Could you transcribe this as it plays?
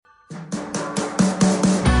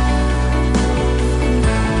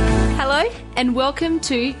and welcome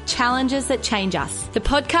to Challenges That Change Us, the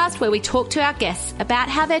podcast where we talk to our guests about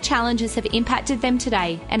how their challenges have impacted them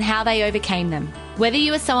today and how they overcame them. Whether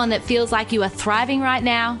you are someone that feels like you are thriving right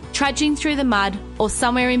now, trudging through the mud, or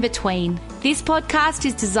somewhere in between, this podcast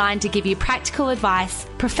is designed to give you practical advice,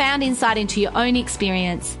 profound insight into your own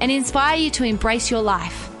experience, and inspire you to embrace your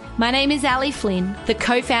life. My name is Ali Flynn, the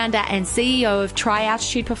co-founder and CEO of Try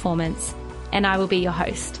Altitude Performance, and I will be your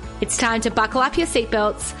host. It's time to buckle up your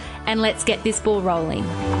seatbelts and let's get this ball rolling.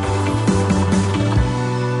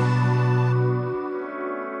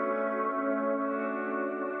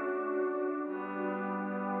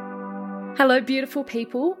 Hello, beautiful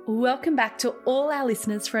people. Welcome back to all our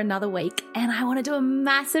listeners for another week. And I want to do a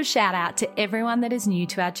massive shout out to everyone that is new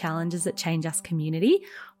to our Challenges That Change Us community.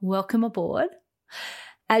 Welcome aboard.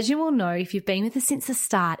 As you all know, if you've been with us since the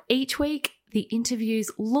start, each week the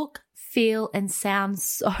interviews look, feel, and sound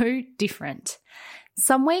so different.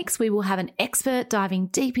 Some weeks we will have an expert diving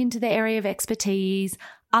deep into the area of expertise.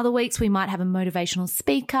 Other weeks we might have a motivational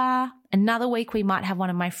speaker. Another week we might have one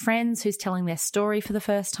of my friends who's telling their story for the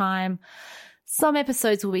first time. Some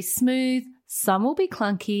episodes will be smooth, some will be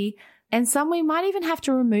clunky, and some we might even have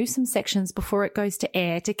to remove some sections before it goes to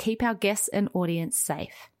air to keep our guests and audience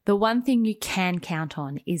safe. The one thing you can count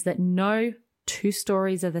on is that no two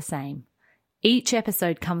stories are the same. Each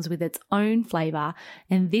episode comes with its own flavour,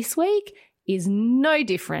 and this week is no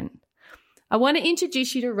different. I want to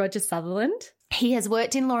introduce you to Roger Sutherland. He has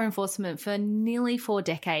worked in law enforcement for nearly 4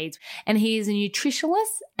 decades, and he is a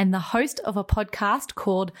nutritionist and the host of a podcast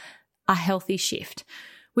called A Healthy Shift,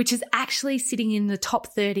 which is actually sitting in the top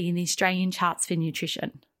 30 in the Australian charts for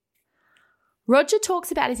nutrition. Roger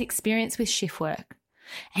talks about his experience with shift work,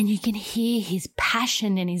 and you can hear his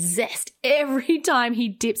passion and his zest every time he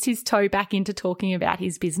dips his toe back into talking about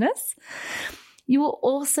his business. You will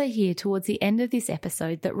also hear towards the end of this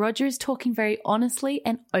episode that Roger is talking very honestly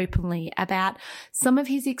and openly about some of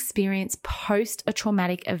his experience post a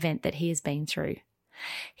traumatic event that he has been through.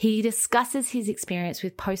 He discusses his experience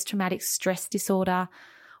with post-traumatic stress disorder,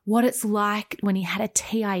 what it's like when he had a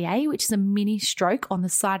TIA, which is a mini stroke on the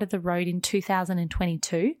side of the road in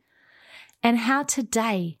 2022, and how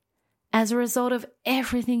today, as a result of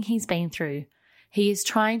everything he's been through, he is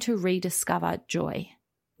trying to rediscover joy.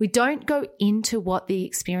 We don't go into what the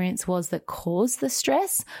experience was that caused the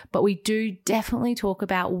stress, but we do definitely talk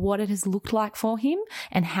about what it has looked like for him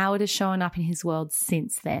and how it has shown up in his world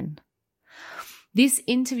since then. This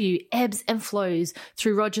interview ebbs and flows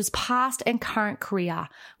through Roger's past and current career.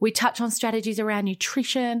 We touch on strategies around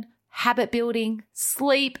nutrition, habit building,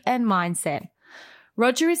 sleep, and mindset.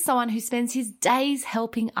 Roger is someone who spends his days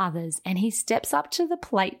helping others, and he steps up to the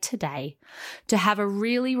plate today to have a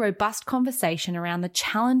really robust conversation around the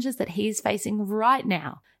challenges that he is facing right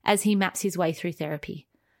now as he maps his way through therapy.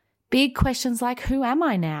 Big questions like, who am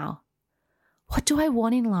I now? What do I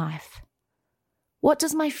want in life? What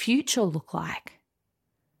does my future look like?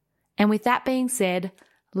 And with that being said,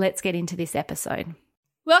 let's get into this episode.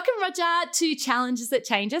 Welcome, Roger, to Challenges That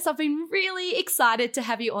Change Us. I've been really excited to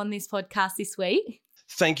have you on this podcast this week.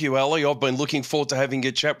 Thank you, Ali. I've been looking forward to having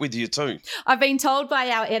a chat with you too. I've been told by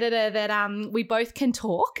our editor that we both can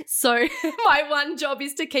talk. So my one job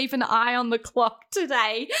is to keep an eye on the clock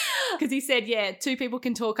today because he said, 2 people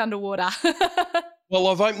can talk underwater. Well,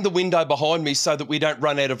 I've opened the window behind me so that we don't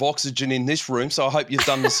run out of oxygen in this room. So I hope you've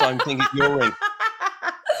done the same thing at your end.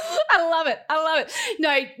 I love it.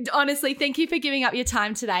 No, honestly, thank you for giving up your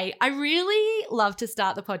time today. I really love to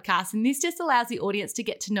start the podcast, and this just allows the audience to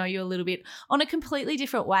get to know you a little bit on a completely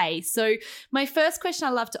different way. So my first question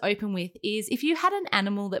I love to open with is, if you had an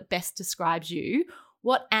animal that best describes you,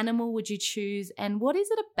 what animal would you choose, and what is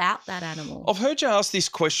it about that animal? I've heard you ask this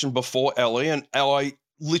question before, Ali, and I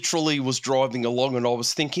literally was driving along and I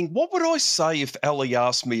was thinking, what would I say if Ali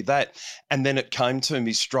asked me that? And then it came to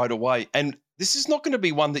me straight away. And this is not going to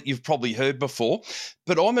be one that you've probably heard before,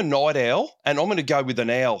 but I'm a night owl and I'm going to go with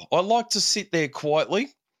an owl. I like to sit there quietly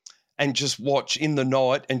and just watch in the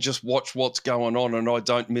night and just watch what's going on, and I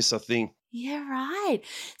don't miss a thing. Yeah, right.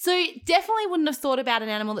 So definitely wouldn't have thought about an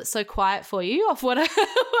animal that's so quiet for you, off what I've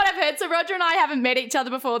heard. So Roger and I haven't met each other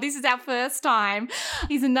before. This is our first time.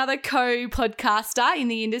 He's another co-podcaster in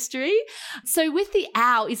the industry. So with the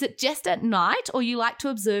owl, is it just at night or you like to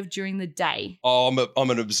observe during the day? I'm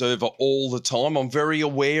an observer all the time. I'm very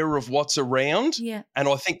aware of what's around. Yeah. And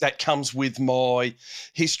I think that comes with my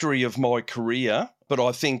history of my career. But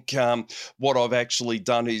I think what I've actually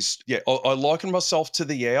done is, I liken myself to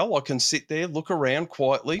the owl. I can sit there, look around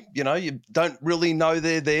quietly. You know, you don't really know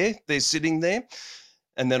they're there. They're sitting there.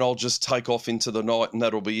 And then I'll just take off into the night and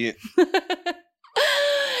that'll be it.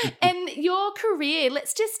 And your career,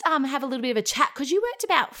 let's just have a little bit of a chat because you worked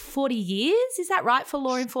about 40 years. Is that right for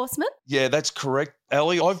law enforcement? Yeah, that's correct,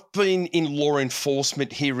 Ali. I've been in law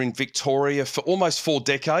enforcement here in Victoria for almost 4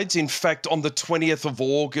 decades. In fact, on the 20th of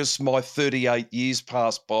August, my 38 years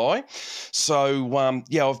passed by. So,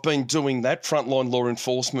 I've been doing that, frontline law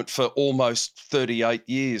enforcement, for almost 38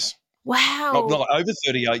 years. Wow. Not over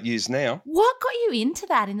 38 years now. What got you into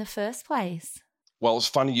that in the first place? Well, it's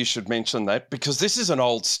funny you should mention that because this is an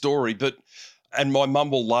old story, and my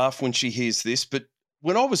mum will laugh when she hears this, but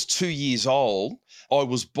when I was 2 years old, I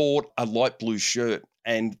was bought a light blue shirt,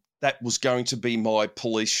 and that was going to be my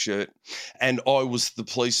police shirt. And I was the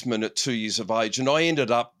policeman at 2 years of age. And I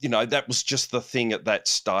ended up, that was just the thing at that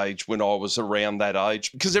stage when I was around that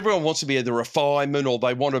age, because everyone wants to be either a fireman or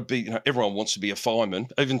they want to be, everyone wants to be a fireman.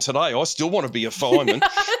 Even today, I still want to be a fireman.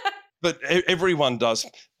 But everyone does.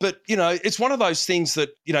 But, it's one of those things that,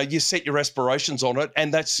 you set your aspirations on it.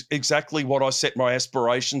 And that's exactly what I set my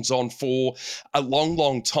aspirations on for a long,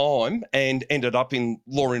 long time and ended up in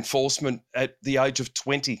law enforcement at the age of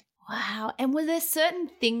 20. Wow. And were there certain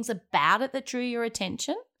things about it that drew your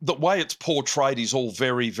attention? The way it's portrayed is all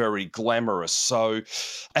very, very glamorous. So,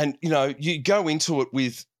 and, you go into it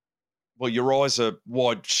with, well, your eyes are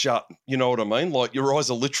wide shut, you know what I mean? Like your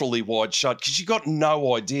eyes are literally wide shut because you've got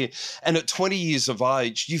no idea. And at 20 years of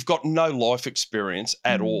age, you've got no life experience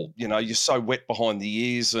at all. You're so wet behind the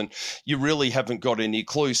ears and you really haven't got any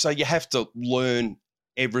clue. So you have to learn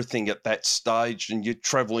everything at that stage and you're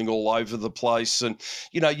traveling all over the place and,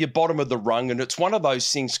 you're bottom of the rung. And it's one of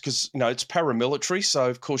those things because, it's paramilitary. So,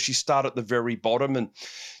 of course, you start at the very bottom and,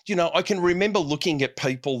 I can remember looking at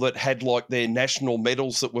people that had like their national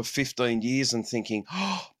medals that were 15 years and thinking,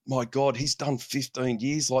 oh, my God, he's done 15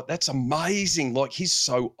 years. Like, that's amazing. Like, he's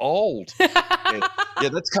so old. Yeah,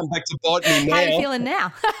 that's come back to bite me now. How are you feeling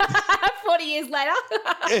now? 40 years later?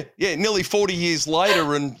 yeah, nearly 40 years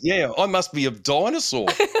later. And, I must be a dinosaur.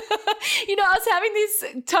 I was having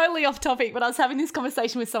this, totally off topic, but I was having this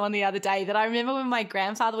conversation with someone the other day that I remember when my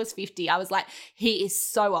grandfather was 50, I was like, he is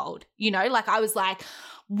so old. I was like,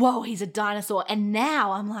 whoa, he's a dinosaur. And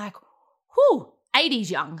now I'm like, whew, 80's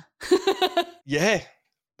young. Yeah.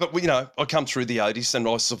 But, I come through the 80s and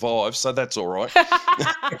I survived, so that's all right. And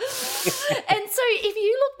so if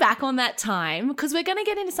you look back on that time, because we're going to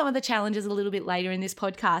get into some of the challenges a little bit later in this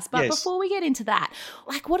podcast, but Yes. Before we get into that,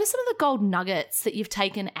 what are some of the gold nuggets that you've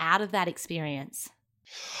taken out of that experience?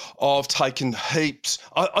 I've taken heaps.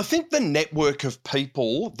 I think the network of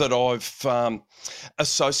people that I've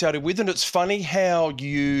associated with, and it's funny how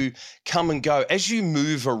you come and go. As you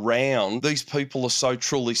move around, these people are so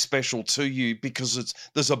truly special to you because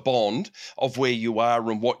there's a bond of where you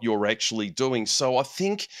are and what you're actually doing. So I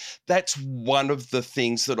think that's one of the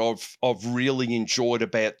things that I've really enjoyed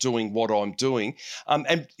about doing what I'm doing.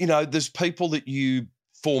 And there's people that you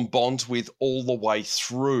form bonds with all the way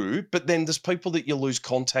through, but then there's people that you lose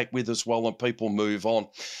contact with as well and people move on.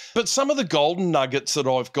 But some of the golden nuggets that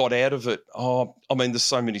I've got out of it, there's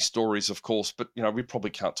so many stories, of course, but, we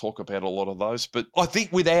probably can't talk about a lot of those. But I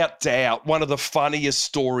think without doubt, one of the funniest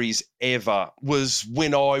stories ever was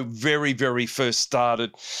when I very, very first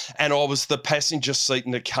started and I was the passenger seat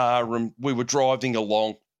in the car and we were driving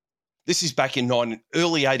along. This is back in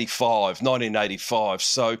early 1985.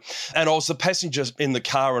 So, and I was the passenger in the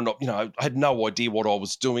car and, I had no idea what I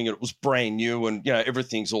was doing. It was brand new and,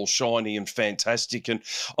 everything's all shiny and fantastic. And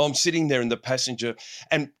I'm sitting there in the passenger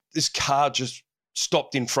and this car just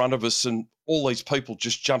stopped in front of us and all these people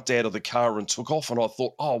just jumped out of the car and took off. And I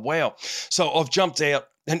thought, oh, wow. So I've jumped out.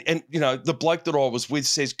 And the bloke that I was with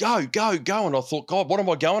says, go, go, go. And I thought, God, what am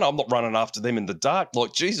I going? I'm not running after them in the dark.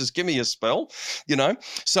 Like, Jesus, give me a spell,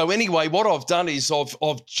 So anyway, what I've done is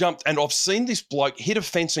I've jumped and I've seen this bloke hit a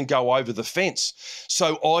fence and go over the fence.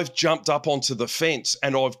 So I've jumped up onto the fence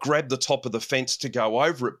and I've grabbed the top of the fence to go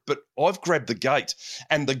over it. But I've grabbed the gate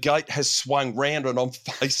and the gate has swung round and I'm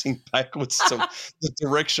facing backwards to the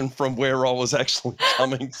direction from where I was actually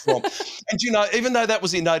coming from. And, even though that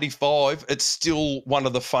was in 85, it's still one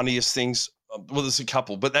of the funniest things. Well, there's a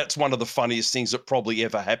couple, but that's one of the funniest things that probably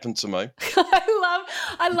ever happened to me.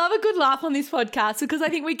 I love a good laugh on this podcast because I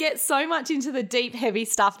think we get so much into the deep, heavy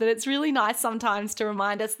stuff that it's really nice sometimes to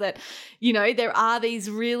remind us that, there are these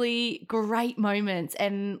really great moments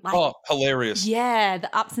and hilarious. Yeah,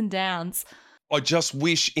 the ups and downs. I just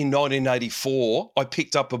wish in 1984 I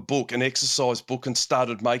picked up a book, an exercise book, and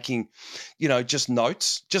started making, just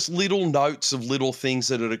notes, just little notes of little things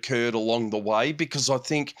that had occurred along the way, because I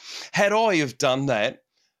think had I have done that,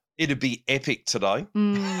 it'd be epic today.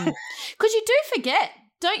 Because you do forget,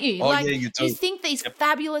 don't you? Yeah, you do. You think these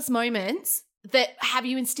fabulous moments that have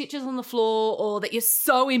you in stitches on the floor, or that you're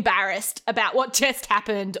so embarrassed about what just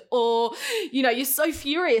happened, or, you're so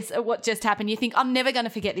furious at what just happened. You think, I'm never going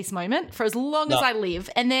to forget this moment for as long as I live.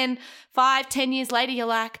 And then 5-10 years later, you're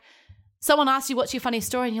like, someone asks you, what's your funny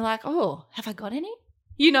story? And you're like, oh, have I got any?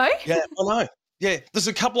 Yeah, I know. Yeah, there's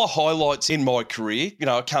a couple of highlights in my career.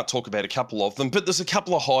 I can't talk about a couple of them, but there's a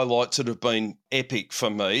couple of highlights that have been epic for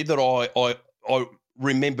me that I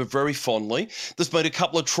remember very fondly. There's been a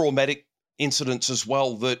couple of traumatic incidents as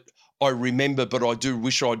well that I remember, but I do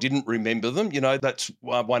wish I didn't remember them. That's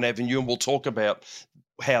one avenue, and we'll talk about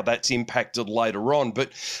how that's impacted later on.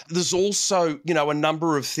 But there's also, a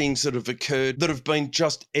number of things that have occurred that have been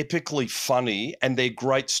just epically funny, and they're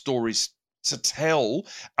great stories to tell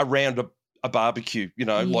around a barbecue,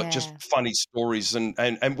 like just funny stories. And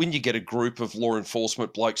when you get a group of law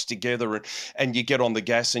enforcement blokes together and you get on the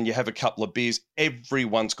gas and you have a couple of beers,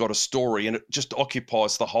 everyone's got a story, and it just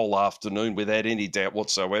occupies the whole afternoon without any doubt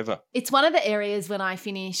whatsoever. It's one of the areas when I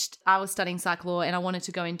finished, I was studying psych law and I wanted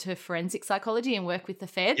to go into forensic psychology and work with the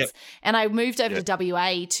feds. Yep. And I moved over to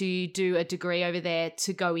WA to do a degree over there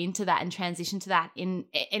to go into that and transition to that.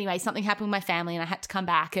 Anyway, something happened with my family and I had to come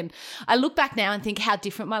back. And I look back now and think how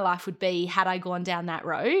different my life would be had I gone down that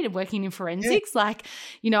road and working in forensics. I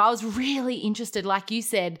was really interested, like you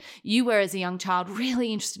said, you were as a young child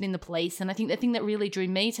really interested in the police. And I think the thing that really drew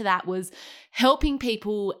me to that was helping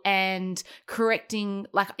people and correcting,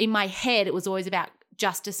 like in my head, it was always about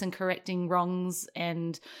justice and correcting wrongs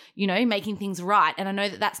and, making things right. And I know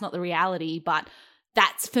that that's not the reality, but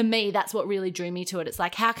that's, for me, that's what really drew me to it. It's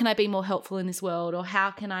like, how can I be more helpful in this world? Or how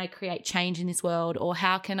can I create change in this world? Or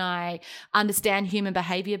how can I understand human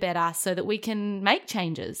behavior better so that we can make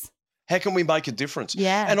changes? How can we make a difference?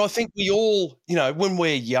 Yeah. And I think we all, when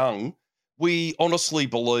we're young, we honestly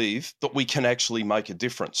believe that we can actually make a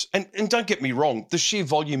difference. And don't get me wrong, the sheer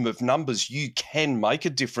volume of numbers, you can make a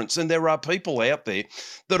difference. And there are people out there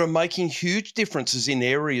that are making huge differences in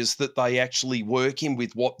areas that they actually work in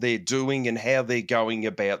with what they're doing and how they're going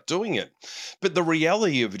about doing it. But the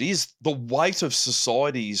reality of it is the weight of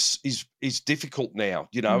society is difficult now.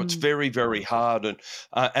 It's very, very hard. And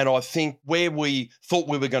I think where we thought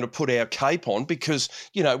we were going to put our cape on, because,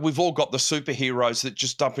 we've all got the superheroes that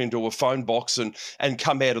just dump into a phone box and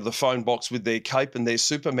come out of the phone box with their cape and their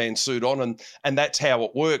Superman suit on, and that's how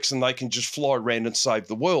it works, and they can just fly around and save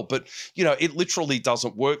the world. But, it literally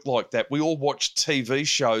doesn't work like that. We all watch TV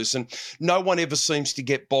shows and no one ever seems to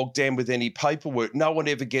get bogged down with any paperwork. No one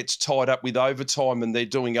ever gets tied up with overtime, and they're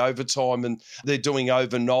doing overtime and they're doing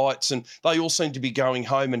overnights, and they all seem to be going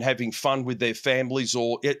home and having fun with their families,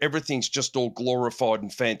 or everything's just all glorified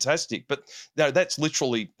and fantastic. But no, that's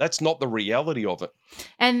not the reality of it.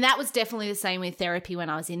 And that was definitely the same with therapy when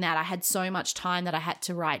I was in that. I had so much time that I had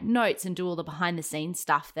to write notes and do all the behind the scenes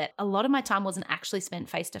stuff that a lot of my time wasn't actually spent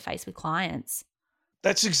face to face with clients.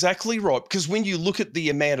 That's exactly right, because when you look at the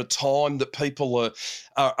amount of time that people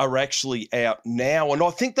are actually out now, and I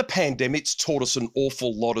think the pandemic's taught us an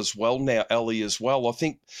awful lot as well now, Ellie, as well. I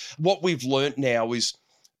think what we've learnt now is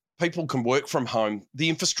people can work from home. The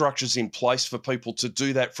infrastructure's in place for people to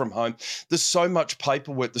do that from home. There's so much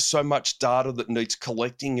paperwork, there's so much data that needs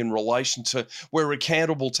collecting in relation to, we're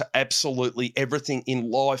accountable to absolutely everything in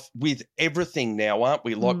life with everything now, aren't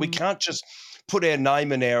we? Like we can't just put our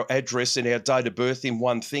name and our address and our date of birth in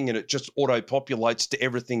one thing and it just auto-populates to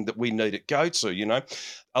everything that we need it go to,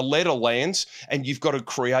 A letter lands and you've got to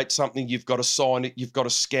create something, you've got to sign it, you've got to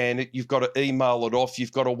scan it, you've got to email it off,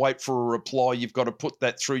 you've got to wait for a reply, you've got to put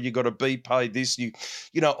that through, you've got to pay this,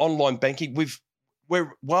 online banking.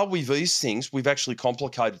 While we've eased things, we've actually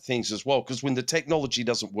complicated things as well, because when the technology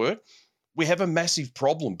doesn't work, we have a massive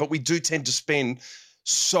problem, but we do tend to spend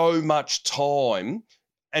so much time,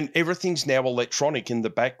 and everything's now electronic in the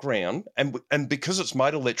background. And because it's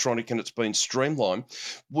made electronic and it's been streamlined,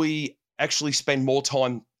 we actually spend more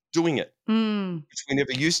time doing it, which we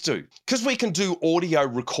never used to. Because we can do audio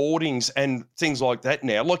recordings and things like that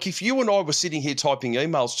now. Like if you and I were sitting here typing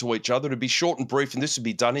emails to each other, it'd be short and brief and this would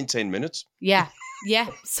be done in 10 minutes. Yeah. Yeah,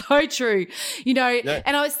 so true. And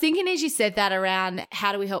I was thinking as you said that around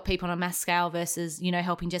how do we help people on a mass scale versus,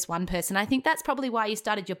 helping just one person. I think that's probably why you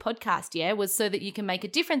started your podcast, was so that you can make a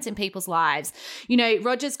difference in people's lives.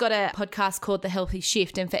 Roger's got a podcast called The Healthy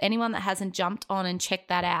Shift. And for anyone that hasn't jumped on and checked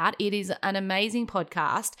that out, it is an amazing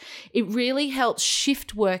podcast. It really helps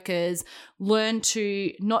shift workers learn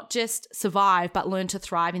to not just survive, but learn to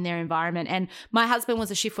thrive in their environment. And my husband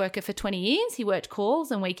was a shift worker for 20 years. He worked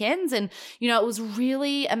calls and weekends. And, it was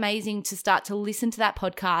really amazing to start to listen to that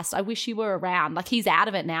podcast. I wish you were around. Like he's out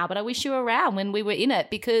of it now, but I wish you were around when we were in it,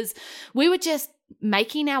 because we were just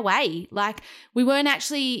making our way. Like we weren't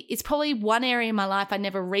actually, it's probably one area in my life I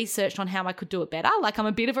never researched on how I could do it better. Like I'm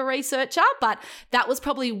a bit of a researcher, but that was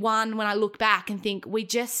probably one when I look back and think we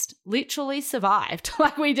just literally survived.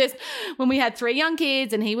 Like when we had 3 young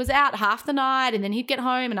kids and he was out half the night and then he'd get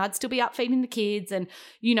home and I'd still be up feeding the kids and,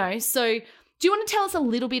 so do you want to tell us a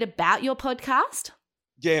little bit about your podcast?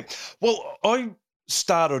 Yeah. Well, I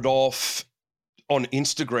started off on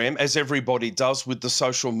Instagram, as everybody does with the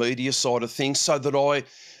social media side of things, so that I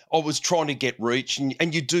was trying to get reach,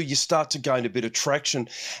 and you start to gain a bit of traction.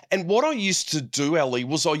 And what I used to do, Ellie,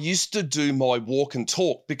 was I used to do my walk and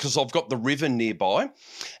talk because I've got the river nearby,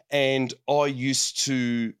 and I used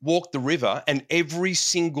to walk the river, and every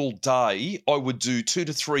single day I would do 2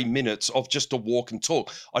 to 3 minutes of just a walk and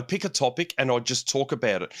talk. I'd pick a topic and I'd just talk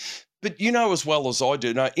about it. But as well as I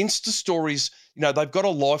do, Insta stories, they've got a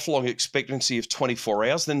lifelong expectancy of 24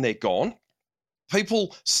 hours, then they're gone.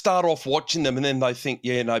 People start off watching them and then they think,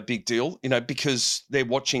 yeah, no big deal, because they're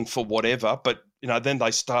watching for whatever, but, then they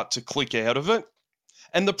start to click out of it.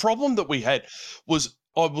 And the problem that we had was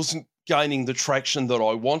I wasn't gaining the traction that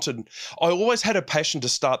I wanted. I always had a passion to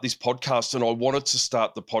start this podcast, and I wanted to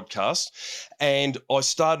start the podcast, and I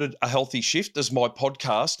started A Healthy Shift as my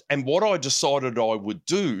podcast. And what I decided I would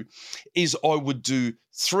do is I would do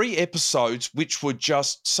 3 episodes, which were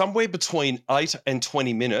just somewhere between 8 and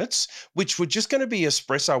 20 minutes, which were just going to be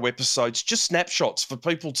espresso episodes, just snapshots for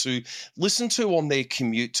people to listen to on their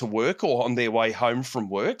commute to work or on their way home from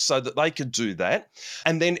work, so that they could do that.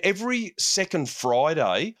 And then every second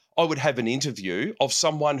Friday, I would have an interview of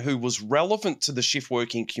someone who was relevant to the shift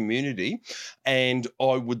working community, and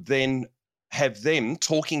I would then have them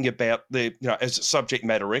talking about as subject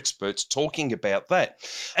matter experts, talking about that.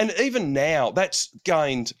 And even now, that's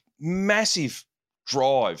gained massive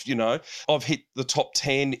drive. I've hit the top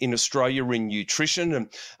 10 in Australia in nutrition,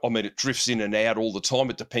 and I mean, it drifts in and out all the time.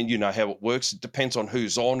 It depends, how it works. It depends on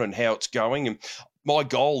who's on and how it's going. And my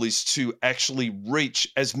goal is to actually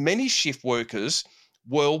reach as many shift workers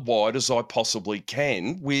worldwide as I possibly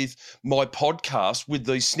can with my podcast, with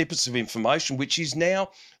these snippets of information, which is now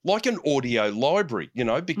like an audio library,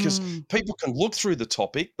 because people can look through the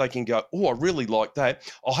topic, they can go, oh, I really like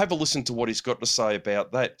that. I'll have a listen to what he's got to say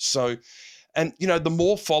about that. So, and the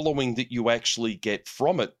more following that you actually get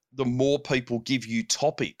from it, the more people give you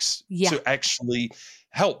topics to actually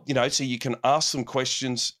help, so you can ask them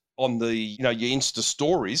questions on the, your Insta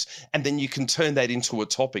stories, and then you can turn that into a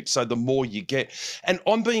topic. So the more you get. And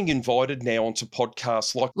I'm being invited now onto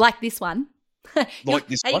podcasts like this one. Like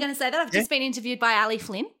this Are you one. going to say that? I've just been interviewed by Ali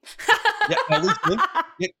Flynn. Yeah, Ali Flynn.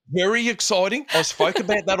 Yeah, very exciting. I spoke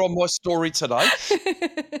about that on my story today.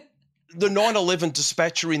 The 9/11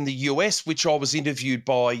 dispatcher in the US, which I was interviewed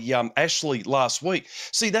by Ashley last week.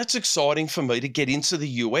 See, that's exciting for me to get into the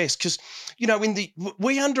US because,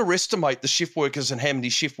 we underestimate the shift workers and how many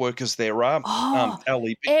shift workers there are,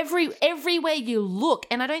 Ali. Everywhere you look,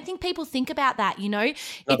 and I don't think people think about that,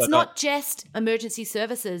 It's not just emergency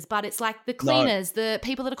services, but it's like the cleaners, the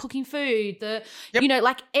people that are cooking food,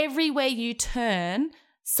 like everywhere you turn,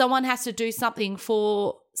 someone has to do something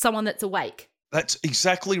for someone that's awake. That's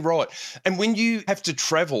exactly right. And when you have to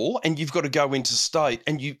travel and you've got to go interstate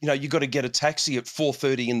and you've got to get a taxi at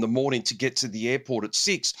 4:30 in the morning to get to the airport at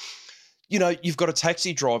 6, you've got a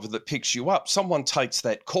taxi driver that picks you up. Someone takes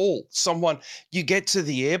that call. You get to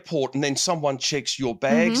the airport and then someone checks your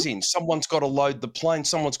bags in. Someone's got to load the plane.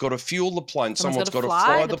 Someone's got to fuel the plane. Someone's got to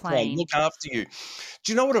fly the plane, look after you.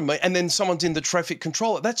 Do you know what I mean? And then someone's in the traffic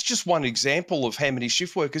controller. That's just one example of how many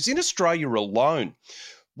shift workers. In Australia alone,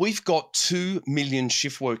 we've got 2 million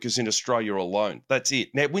shift workers in Australia alone. That's it.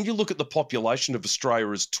 Now, when you look at the population of Australia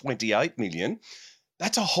as 28 million,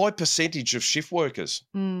 that's a high percentage of shift workers.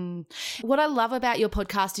 What I love about your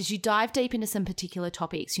podcast is you dive deep into some particular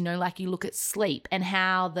topics, like you look at sleep and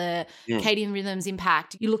how the circadian rhythms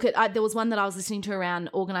impact. You look at, there was one that I was listening to around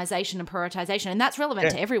organisation and prioritisation, and that's relevant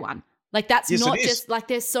to everyone. Like that's not just like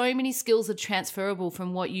there's so many skills that are transferable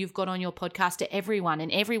from what you've got on your podcast to everyone,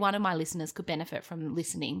 and every one of my listeners could benefit from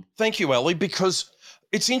listening. Thank you, Ellie, because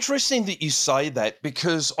it's interesting that you say that,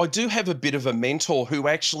 because I do have a bit of a mentor who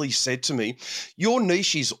actually said to me, your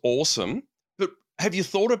niche is awesome, but have you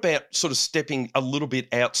thought about sort of stepping a little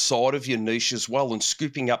bit outside of your niche as well and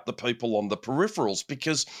scooping up the people on the peripherals?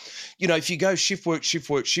 Because, if you go shift work,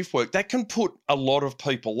 that can put a lot of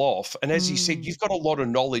people off. And as you said, you've got a lot of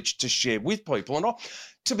knowledge to share with people. And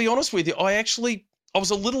to be honest with you, I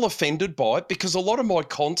was a little offended by it because a lot of my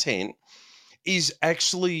content is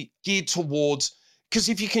actually geared towards Because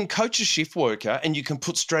if you can coach a shift worker and you can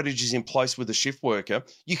put strategies in place with a shift worker,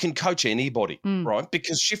 you can coach anybody, right?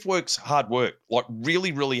 Because shift work's hard work, like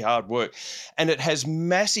really, really hard work. And it has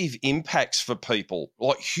massive impacts for people,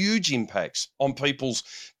 like huge impacts on people's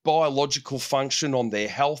biological function, on their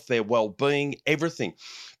health, their well-being, everything.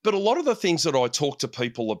 But a lot of the things that I talk to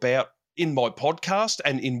people about in my podcast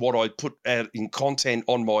and in what I put out in content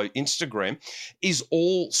on my Instagram is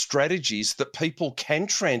all strategies that people can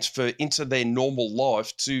transfer into their normal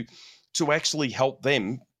life to actually help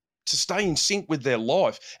them to stay in sync with their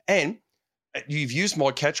life. And you've used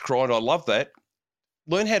my catch cry, and I love that.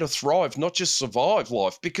 Learn how to thrive, not just survive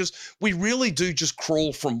life, because we really do just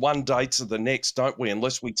crawl from one day to the next, don't we,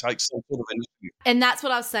 unless we take some sort of initiative. And that's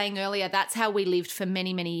what I was saying earlier. That's how we lived for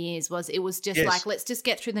many, many years. It was just like, let's just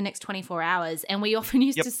get through the next 24 hours. And we often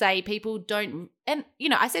used to say people don't, and,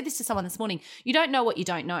 I said this to someone this morning, you don't know what you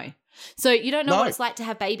don't know. So you don't know what it's like to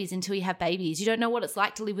have babies until you have babies. You don't know what it's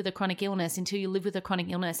like to live with a chronic illness until you live with a chronic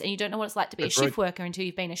illness. And you don't know what it's like to be a shift worker until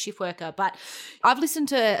you've been a shift worker. But I've listened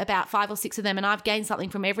to about 5 or 6 of them, and I've gained something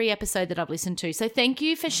from every episode that I've listened to. So thank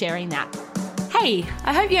you for sharing that. Hey,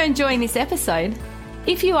 I hope you're enjoying this episode.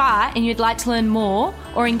 If you are and you'd like to learn more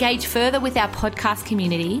or engage further with our podcast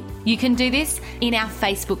community, you can do this in our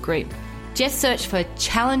Facebook group. Just search for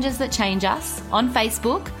Challenges That Change Us on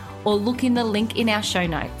Facebook, or look in the link in our show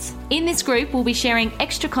notes. In this group, we'll be sharing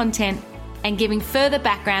extra content and giving further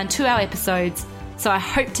background to our episodes, so I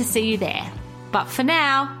hope to see you there. But for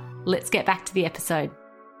now, let's get back to the episode.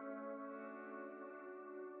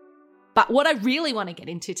 But what I really want to get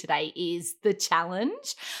into today is the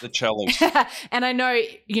challenge. The challenge. And I know,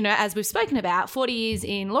 as we've spoken about, 40 years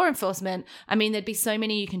in law enforcement, there'd be so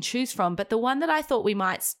many you can choose from, but the one that I thought we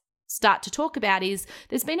might start to talk about is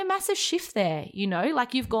there's been a massive shift there,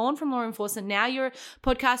 like you've gone from law enforcement, now you're a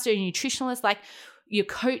podcaster, a nutritionalist, like you're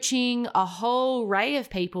coaching a whole array of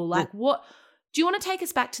people. Like what, do you want to take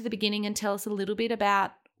us back to the beginning and tell us a little bit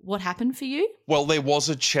about what happened for you? Well, there was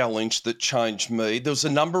a challenge that changed me. There was a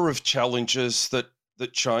number of challenges that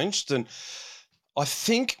changed. And I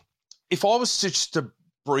think if I was just to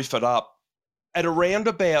brief it up, at around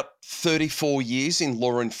about 34 years in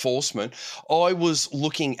law enforcement, I was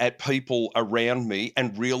looking at people around me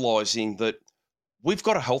and realising that we've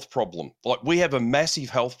got a health problem. Like we have a massive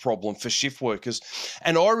health problem for shift workers.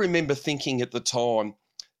 And I remember thinking at the time,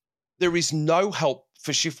 there is no help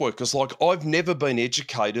for shift workers. Like I've never been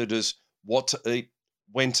educated as what to eat,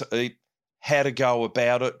 when to eat, how to go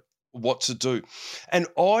about it, what to do. And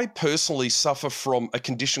I personally suffer from a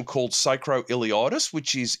condition called sacroiliitis,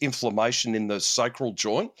 which is inflammation in the sacral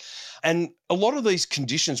joint. And a lot of these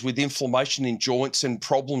conditions with inflammation in joints and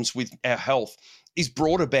problems with our health is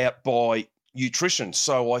brought about by nutrition.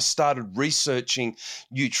 So I started researching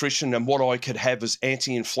nutrition and what I could have as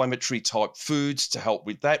anti-inflammatory type foods to help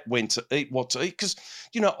with that, when to eat, what to eat. Because,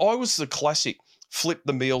 I was the classic flip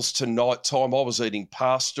the meals to night time. I was eating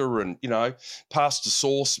pasta and, pasta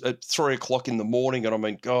sauce at 3 o'clock in the morning.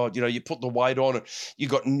 And God, you put the weight on and you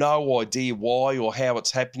got no idea why or how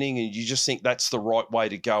it's happening. And you just think that's the right way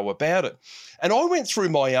to go about it. And I went through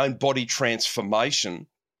my own body transformation.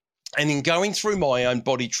 And in going through my own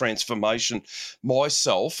body transformation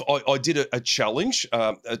myself, I did a challenge,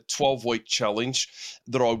 a 12-week challenge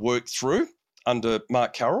that I worked through under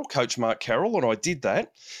Coach Mark Carroll, and I did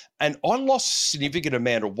that. And I lost a significant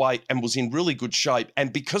amount of weight and was in really good shape.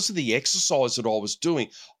 And because of the exercise that I was doing,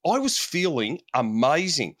 I was feeling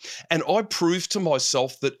amazing. And I proved to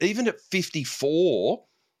myself that even at 54,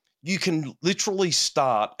 you can literally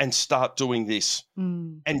start doing this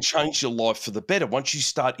and change your life for the better once you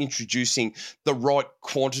start introducing the right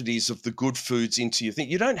quantities of the good foods into your thing.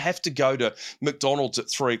 You don't have to go to McDonald's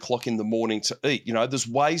at 3 o'clock in the morning to eat. There's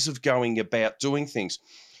ways of going about doing things.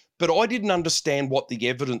 But I didn't understand what the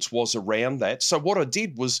evidence was around that. So what I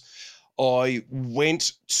did was I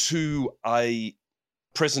went to a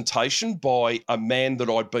presentation by a man that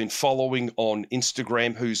I'd been following on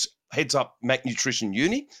Instagram who's heads up Mac Nutrition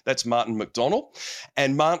Uni. That's Martin McDonald.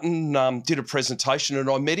 And Martin did a presentation and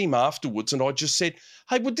I met him afterwards and I just said,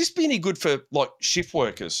 hey, would this be any good for like shift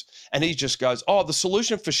workers? And he just goes, the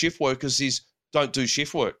solution for shift workers is don't do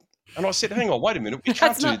shift work. And I said, hang on, wait a minute. We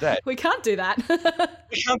can't do that. We can't do that.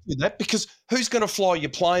 We can't do that because who's going to fly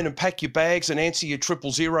your plane and pack your bags and answer your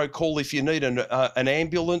 000 call if you need an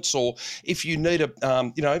ambulance or if you need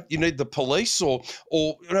you need the police or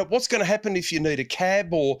what's going to happen if you need a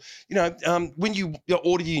cab or, when you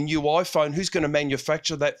order your new iPhone, who's going to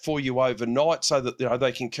manufacture that for you overnight so that,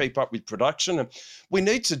 they can keep up with production? And we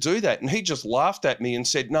need to do that. And he just laughed at me and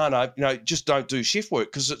said, no, just don't do shift work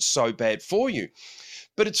because it's so bad for you.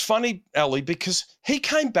 But it's funny, Ali, because he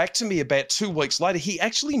came back to me about 2 weeks later. He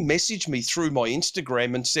actually messaged me through my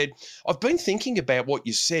Instagram and said, I've been thinking about what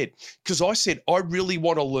you said, because I said, I really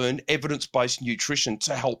want to learn evidence-based nutrition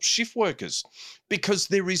to help shift workers, because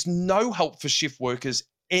there is no help for shift workers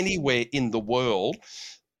anywhere in the world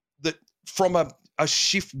that from a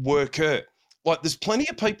shift worker. Like, there's plenty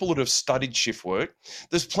of people that have studied shift work.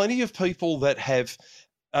 There's plenty of people that have,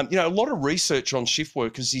 a lot of research on shift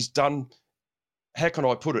workers is done. How can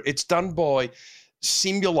I put it? It's done by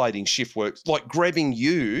simulating shift work, like grabbing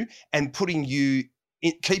you and putting you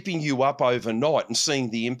in, keeping you up overnight and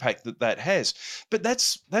seeing the impact that that has. But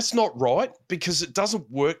that's not right, because it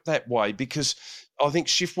doesn't work that way, because I think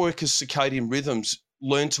shift workers' circadian rhythms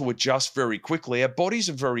learn to adjust very quickly. Our body's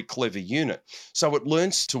a very clever unit, so it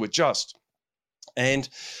learns to adjust. And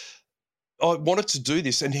I wanted to do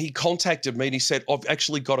this, and he contacted me and he said, I've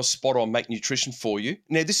actually got a spot on Make Nutrition for you.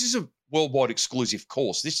 Now, this is a worldwide exclusive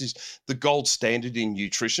course. This is the gold standard in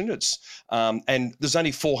nutrition. It's and there's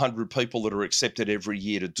only 400 people that are accepted every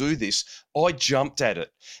year to do this. I jumped at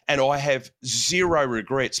it, and I have zero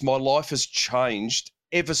regrets. My life has changed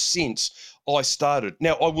ever since I started.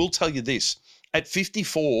 Now, I will tell you this. At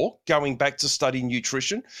 54, going back to study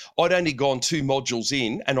nutrition, I'd only gone 2 modules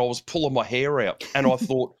in and I was pulling my hair out. And I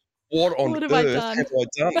thought, what on What have I earth done? have I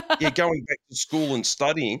done? Yeah, going back to school and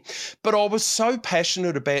studying. But I was so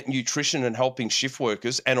passionate about nutrition and helping shift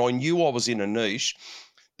workers, and I knew I was in a niche,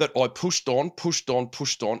 that I pushed on.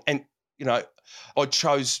 And, I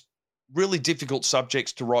chose really difficult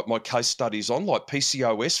subjects to write my case studies on, like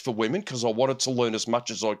PCOS for women, because I wanted to learn as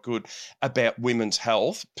much as I could about women's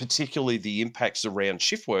health, particularly the impacts around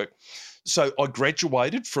shift work. So I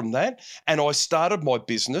graduated from that and I started my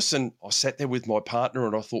business, and I sat there with my partner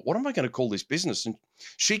and I thought, what am I going to call this business? And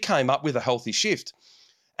she came up with A Healthy Shift.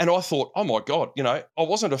 And I thought, oh my God, I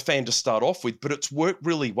wasn't a fan to start off with, but it's worked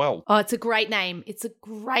really well. Oh, it's a great name. It's a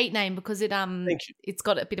great name because Thank you. it's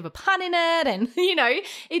got a bit of a pun in it, and you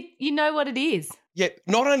know what it is. Yeah,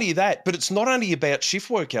 not only that, but it's not only about shift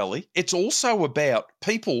work, Ellie. It's also about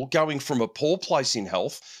people going from a poor place in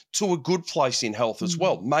health to a good place in health as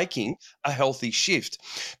well, making a healthy shift.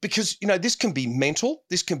 Because, this can be mental,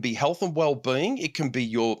 this can be health and well-being, it can be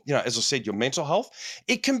your, as I said, your mental health.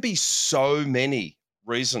 It can be so many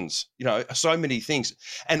reasons, so many things.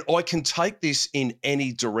 And I can take this in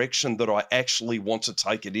any direction that I actually want to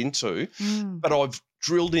take it into. But I've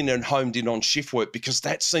drilled in and homed in on shift work because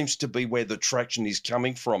that seems to be where the traction is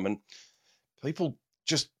coming from. And people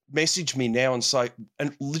just message me now and say,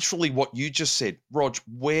 and literally what you just said, Rog,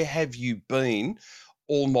 where have you been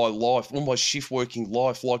all my life, all my shift working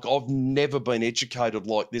life? Like, I've never been educated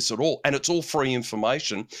like this at all. And it's all free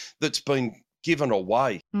information that's been given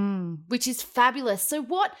away. Which is fabulous. So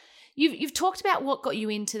what you've talked about what got you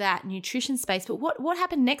into that nutrition space, but what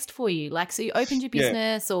happened next for you? Like, so you opened your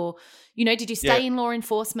business, or did you stay in law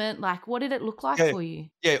enforcement? Like, what did it look like for you?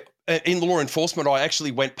 Yeah. In law enforcement, I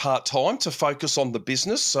actually went part-time to focus on the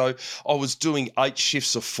business. So I was doing 8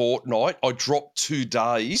 shifts a fortnight. I dropped 2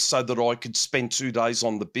 days so that I could spend 2 days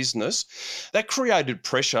on the business. That created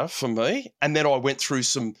pressure for me. And then I went through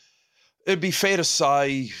it'd be fair to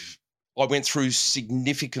say, I went through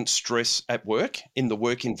significant stress at work, in the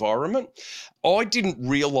work environment. I didn't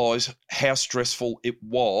realise how stressful it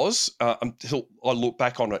was until I look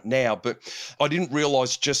back on it now, but I didn't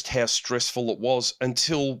realise just how stressful it was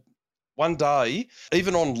until one day,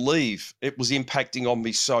 even on leave, it was impacting on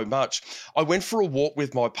me so much. I went for a walk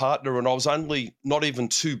with my partner and I was only not even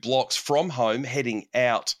 2 blocks from home heading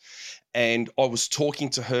out, and I was talking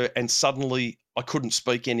to her and suddenly I couldn't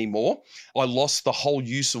speak anymore. I lost the whole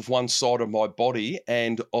use of one side of my body,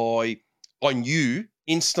 and I knew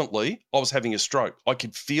instantly I was having a stroke. I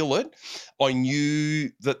could feel it. I knew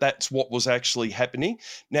that that's what was actually happening.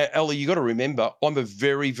 Now, Ellie, you got to remember, I'm a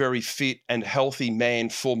very, very fit and healthy man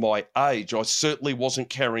for my age. I certainly wasn't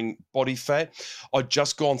carrying body fat. I'd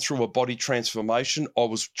just gone through a body transformation. I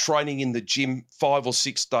was training in the gym 5 or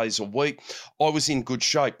 6 days a week. I was in good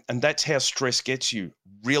shape, and that's how stress gets you,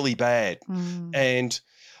 really bad. And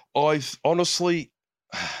I've honestly,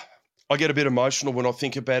 I get a bit emotional when I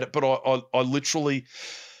think about it, but I honestly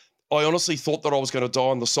thought that I was going to die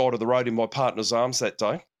on the side of the road in my partner's arms that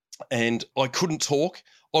day, and I couldn't talk.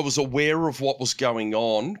 I was aware of what was going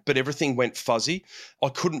on, but everything went fuzzy. I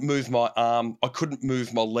couldn't move my arm. I couldn't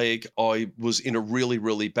move my leg. I was in a really,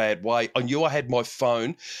 really bad way. I knew I had my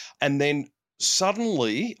phone, and then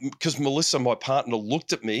suddenly, because Melissa, my partner,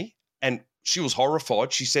 looked at me and she was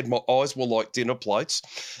horrified. She said my eyes were like dinner plates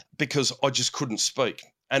because I just couldn't speak.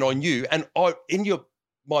 And I knew, and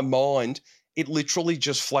my mind, it literally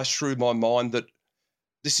just flashed through my mind that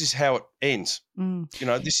this is how it ends.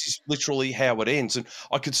 This is literally how it ends. And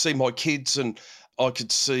I could see my kids and I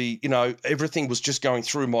could see, everything was just going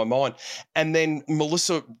through my mind. And then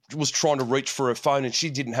Melissa was trying to reach for her phone and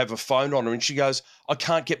she didn't have a phone on her. And she goes, I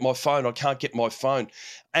can't get my phone. I can't get my phone.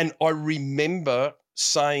 And I remember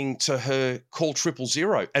saying to her, call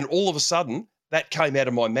 000. And all of a sudden that came out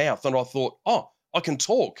of my mouth. And I thought, oh, I can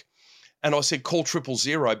talk. And I said, call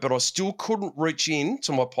 000, but I still couldn't reach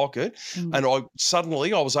into my pocket. And I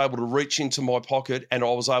was able to reach into my pocket and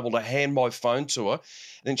I was able to hand my phone to her.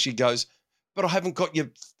 And she goes, but I haven't got your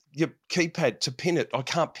keypad to pin it. I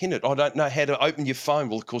can't pin it. I don't know how to open your phone.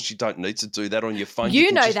 Well, of course, you don't need to do that on your phone.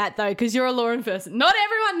 You know that, though, because you're a law enforcement. Not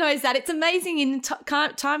everyone knows that. It's amazing in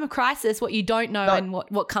time of crisis what you don't know and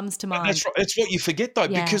what comes to mind. That's right. It's what you forget, though,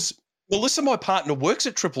 because Melissa, my partner, works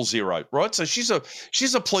at 000, right? So she's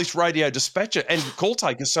a police radio dispatcher and call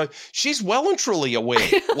taker. So she's well and truly aware,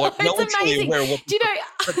 aware of what. Do you know?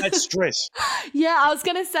 But that's stress. Yeah, I was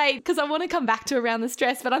going to say, because I want to come back to around the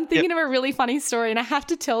stress, but I'm thinking of a really funny story and I have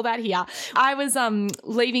to tell that here. I was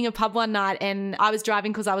leaving a pub one night and I was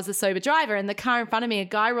driving because I was a sober driver, and the car in front of me, a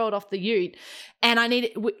guy rolled off the ute. And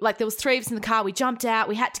there was three of us in the car. We jumped out.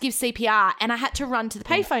 We had to give CPR and I had to run to the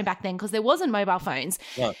payphone back then because there wasn't mobile phones.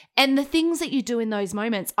 Right. And the things that you do in those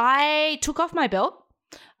moments, I took off my belt.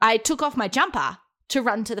 I took off my jumper to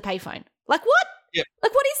run to the payphone. Like, what? Yeah.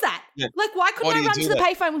 Like, what is that? Yeah. Like, why couldn't I run to the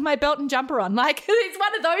payphone with my belt and jumper on? Like, it's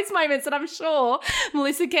one of those moments that I'm sure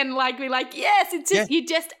Melissa can be like, yes, it's just, you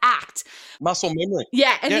just act. Muscle memory.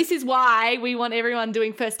 Yeah, and this is why we want everyone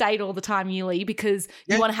doing first aid all the time, Yuli, because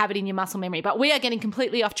you want to have it in your muscle memory. But we are getting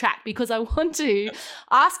completely off track because I want to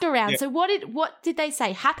ask around. So what did they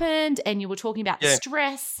say happened? And you were talking about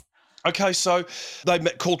stress. Okay, so they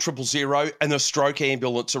called 000 and the stroke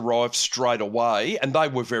ambulance arrived straight away and they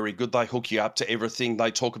were very good. They hook you up to everything. They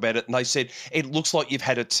talk about it and they said, it looks like you've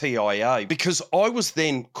had a TIA, because I was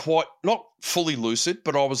then not fully lucid,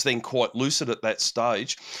 but I was then quite lucid at that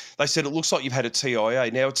stage. They said, it looks like you've had a TIA.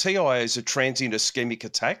 Now, a TIA is a transient ischemic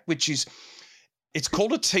attack, which is, it's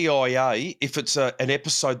called a TIA if it's an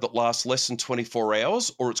episode that lasts less than 24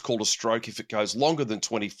 hours, or it's called a stroke if it goes longer than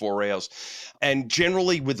 24 hours. And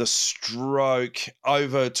generally with a stroke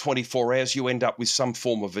over 24 hours, you end up with some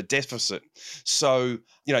form of a deficit. So,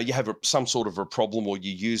 you have some sort of a problem or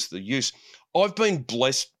you use the use. I've been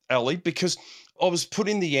blessed, Ali, because I was put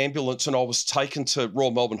in the ambulance and I was taken to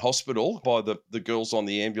Royal Melbourne Hospital by the girls on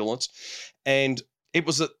the ambulance. And it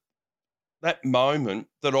was at that moment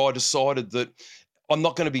that I decided that I'm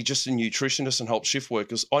not going to be just a nutritionist and help shift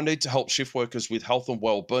workers. I need to help shift workers with health and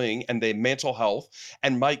well-being and their mental health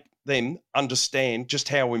and make them understand just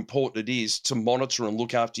how important it is to monitor and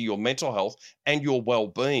look after your mental health and your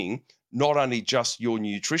well-being, not only just your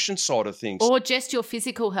nutrition side of things. Or just your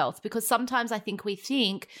physical health, because sometimes I think we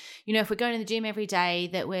think, if we're going to the gym every day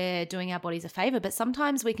that we're doing our bodies a favor, but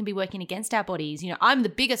sometimes we can be working against our bodies. I'm the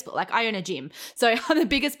biggest, I own a gym, so I'm the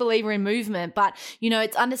biggest believer in movement, but,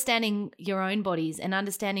 it's understanding your own bodies and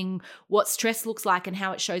understanding what stress looks like and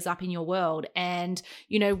how it shows up in your world. And,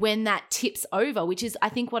 when that tips over, which is, I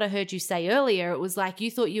think what I heard you say earlier, it was like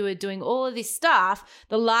you thought you were doing all of this stuff.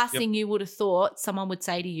 The last thing you would have thought someone would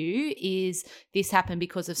say to you is this happened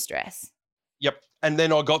because of stress. Yep. And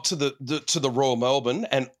then I got to the Royal Melbourne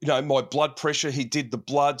and, my blood pressure, he did the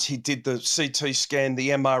bloods, he did the CT scan, the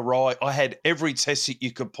MRI. I had every test that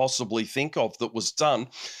you could possibly think of that was done,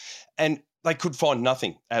 and they could find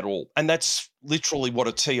nothing at all. And that's literally what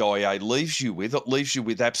a TIA leaves you with. It leaves you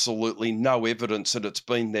with absolutely no evidence that it's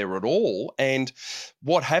been there at all. And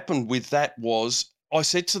what happened with that was, I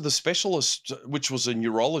said to the specialist, which was a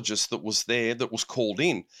neurologist that was there, that was called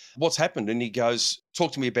in, what's happened? And he goes,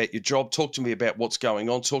 talk to me about your job, talk to me about what's going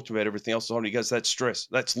on, talk to me about everything else. And he goes, that's stress.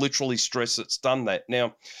 That's literally stress that's done that.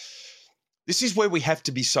 Now, this is where we have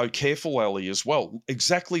to be so careful, Ali, as well.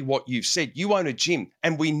 Exactly what you've said. You own a gym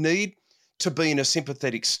and we need to be in a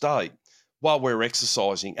sympathetic state while we're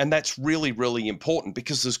exercising. And that's really, really important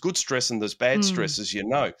because there's good stress and there's bad stress, as you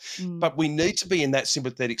know. But we need to be in that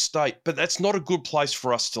sympathetic state. But that's not a good place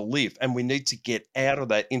for us to live. And we need to get out of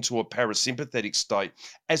that into a parasympathetic state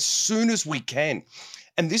as soon as we can.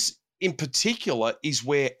 And this in particular is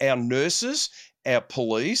where our nurses, our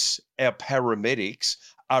police, our paramedics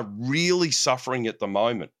are really suffering at the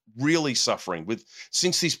moment. Really suffering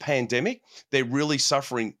since this pandemic. They're really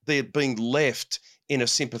suffering. They're being left in a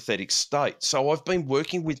sympathetic state. So I've been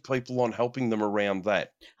working with people on helping them around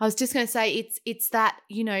that. I was just going to say it's that,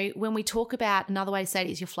 when we talk about, another way to say it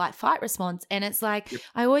is your flight fight response. And it's like, Yep.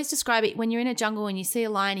 I always describe it when you're in a jungle and you see a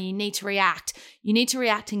lion and you need to react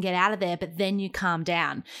and get out of there, but then you calm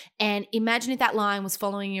down. And imagine if that lion was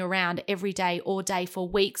following you around every day, all day for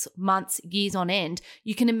weeks, months, years on end.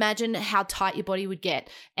 You can imagine how tight your body would get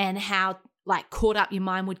and how caught up your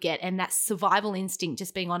mind would get, and that survival instinct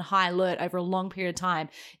just being on high alert over a long period of time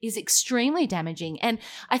is extremely damaging. And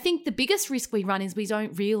I think the biggest risk we run is we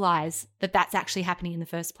don't realize that that's actually happening in the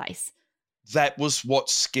first place. That was what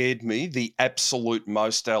scared me the absolute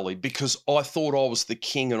most, Ali, because I thought I was the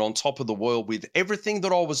king and on top of the world with everything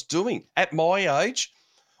that I was doing. At my age,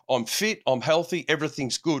 I'm fit, I'm healthy,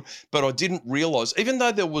 everything's good, but I didn't realize, even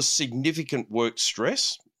though there was significant work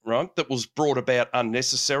stress, right, that was brought about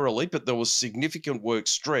unnecessarily, but there was significant work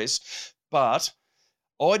stress, but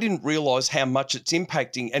I didn't realize how much it's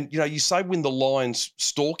impacting. And, you say when the lion's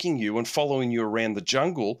stalking you and following you around the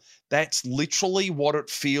jungle, that's literally what it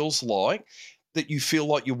feels like, that you feel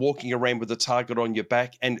like you're walking around with a target on your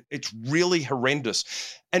back, and it's really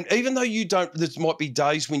horrendous. And even though there might be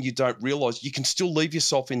days when you don't realize, you can still leave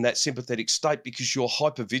yourself in that sympathetic state because you're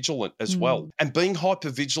hypervigilant as well. And being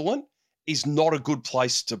hypervigilant is not a good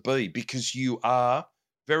place to be because you are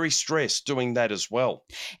very stressed doing that as well.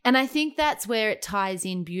 And I think that's where it ties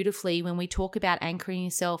in beautifully when we talk about anchoring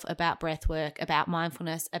yourself, about breath work, about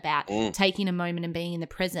mindfulness, about taking a moment and being in the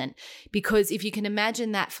present. Because if you can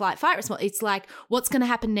imagine that flight fight response, it's like, what's going to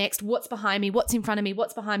happen next? What's behind me? What's in front of me?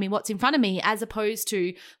 What's behind me? What's in front of me? As opposed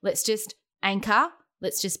to, let's just anchor,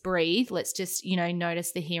 let's just breathe, let's just,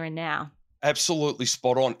 notice the here and now. Absolutely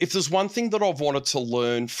spot on. If there's one thing that I've wanted to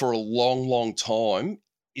learn for a long, long time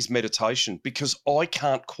is meditation, because I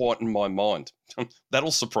can't quieten my mind. That'll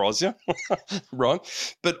surprise you,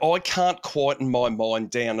 right? But I can't quieten my mind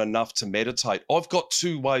down enough to meditate. I've got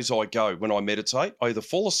two ways I go when I meditate. I either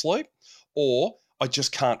fall asleep or I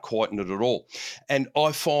just can't quieten it at all. And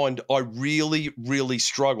I find I really, really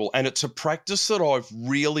struggle. And it's a practice that I've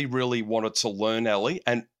really, really wanted to learn, Ali.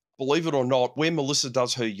 And believe it or not, where Melissa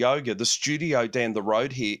does her yoga, the studio down the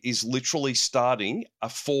road here is literally starting a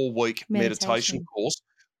 4-week meditation course,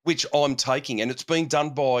 which I'm taking. And it's being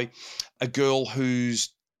done by a girl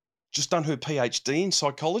who's just done her PhD in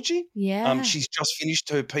psychology. Yeah. She's just finished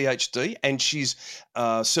her PhD and she's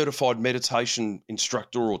a certified meditation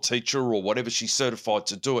instructor or teacher or whatever. She's certified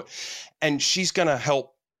to do it. And she's going to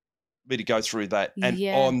help me to go through that.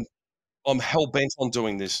 And I'm hell-bent on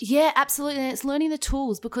doing this. Yeah, absolutely. And it's learning the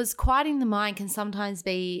tools, because quieting the mind can sometimes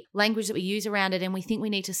be language that we use around it and we think we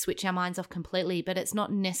need to switch our minds off completely, but it's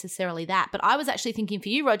not necessarily that. But I was actually thinking for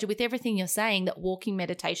you, Roger, with everything you're saying, that walking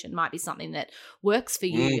meditation might be something that works for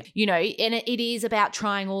you, and it is about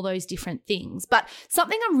trying all those different things. But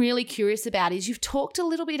something I'm really curious about is you've talked a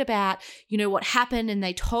little bit about, what happened and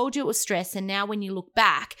they told you it was stress, and now when you look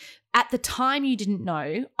back, at the time you didn't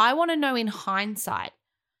know. I want to know in hindsight,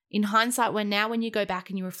 when you go back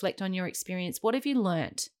and you reflect on your experience, what have you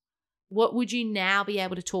learnt? What would you now be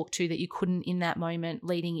able to talk to that you couldn't in that moment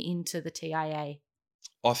leading into the TIA?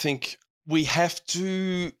 I think we have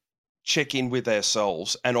to check in with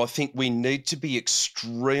ourselves, and I think we need to be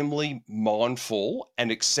extremely mindful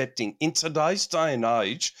and accepting. In today's day and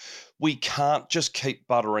age, we can't just keep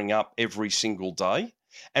buttering up every single day.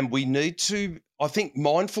 And we need to, I think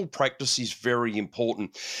mindful practice is very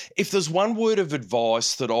important. If there's one word of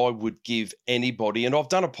advice that I would give anybody, and I've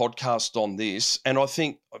done a podcast on this, and I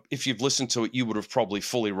think if you've listened to it, you would have probably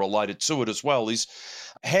fully related to it as well, is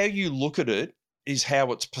how you look at it is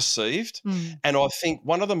how it's perceived. And I think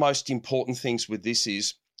one of the most important things with this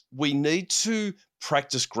is we need to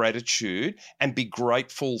practice gratitude and be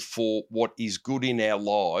grateful for what is good in our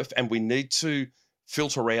life, and we need to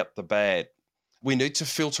filter out the bad. We need to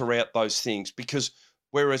filter out those things, because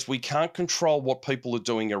whereas we can't control what people are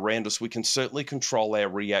doing around us, we can certainly control our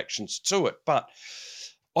reactions to it. But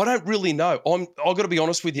I don't really know. I've got to be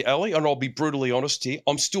honest with you, Ali, and I'll be brutally honest here.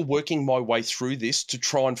 I'm still working my way through this to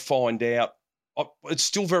try and find out. It's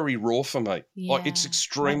still very raw for me. Yeah, It's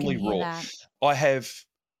extremely raw. That. I have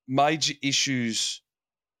major issues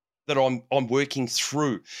that I'm working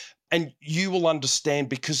through. And you will understand,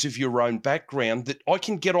 because of your own background, that I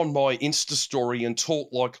can get on my Insta story and talk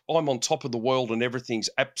like I'm on top of the world and everything's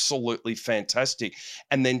absolutely fantastic,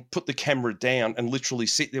 and then put the camera down and literally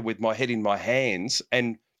sit there with my head in my hands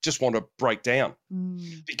and just want to break down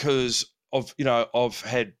because I've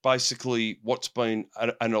had basically what's been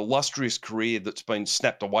an illustrious career that's been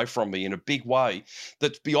snapped away from me in a big way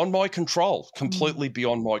that's beyond my control, completely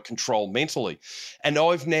beyond my control mentally. And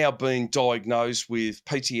I've now been diagnosed with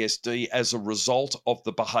PTSD as a result of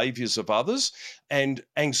the behaviours of others and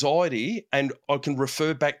anxiety. And I can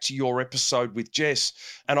refer back to your episode with Jess,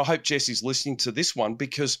 and I hope Jess is listening to this one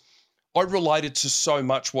because I related to so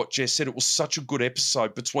much what Jess said. It was such a good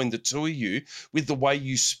episode between the two of you with the way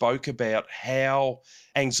you spoke about how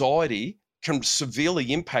anxiety can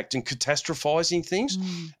severely impact and catastrophizing things.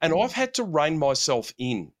 And I've had to rein myself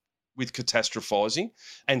in with catastrophizing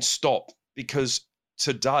and stop because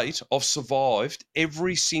to date, I've survived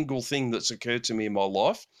every single thing that's occurred to me in my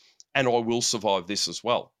life, and I will survive this as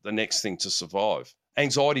well, the next thing to survive.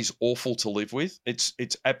 Anxiety is awful to live with. It's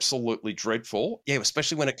absolutely dreadful. Yeah,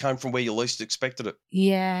 especially when it came from where you least expected it.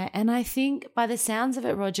 Yeah, and I think by the sounds of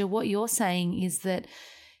it, Roger, what you're saying is that,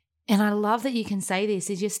 and I love that you can say this,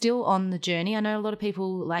 is you're still on the journey. I know a lot of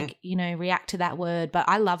people react to that word, but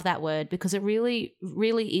I love that word because it really,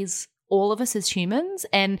 really is all of us as humans,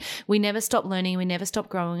 and we never stop learning, we never stop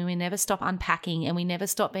growing, we never stop unpacking, and we never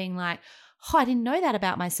stop being like, oh, I didn't know that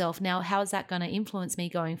about myself. Now, how is that going to influence me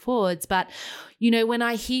going forwards? But, when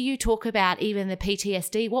I hear you talk about even the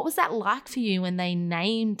PTSD, what was that like for you when they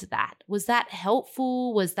named that? Was that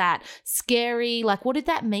helpful? Was that scary? Like, what did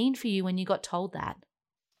that mean for you when you got told that?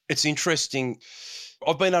 It's interesting.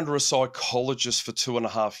 I've been under a psychologist for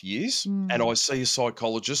 2.5 years, and I see a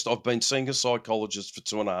psychologist. I've been seeing a psychologist for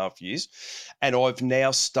 2.5 years, and I've now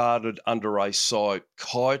started under a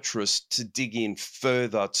psychiatrist to dig in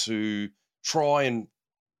further to try and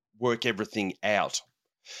work everything out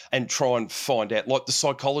and try and find out. Like the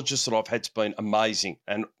psychologist that I've had's been amazing,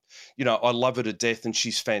 and I love her to death, and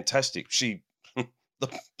she's fantastic.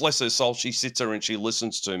 Bless her soul, she sits there and she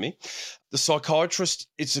listens to me. The psychiatrist,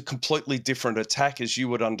 it's a completely different attack, as you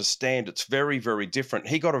would understand. It's very, very different.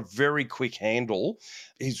 He got a very quick handle.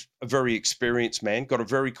 He's a very experienced man, got a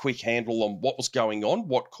very quick handle on what was going on,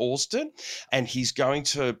 what caused it, and he's going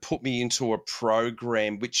to put me into a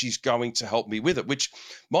program which is going to help me with it, which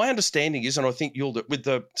my understanding is, and I think you'll, with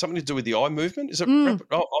something to do with the eye movement. Is it?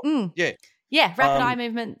 Yeah. Yeah, rapid eye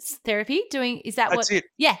movements therapy. Is that that's what? It.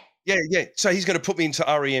 Yeah. Yeah. So he's going to put me into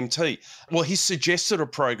REMT. Well, he suggested a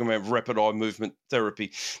program of rapid eye movement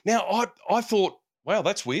therapy. Now, I thought, wow,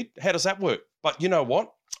 that's weird. How does that work? But you know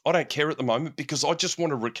what? I don't care at the moment because I just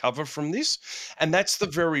want to recover from this. And that's the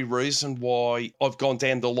very reason why I've gone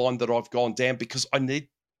down the line that I've gone down, because I need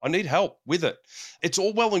help with it. It's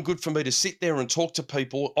all well and good for me to sit there and talk to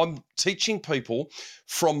people. I'm teaching people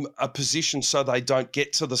from a position so they don't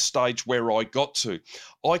get to the stage where I got to.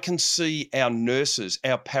 I can see our nurses,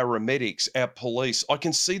 our paramedics, our police, I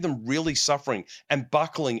can see them really suffering and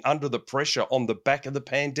buckling under the pressure on the back of the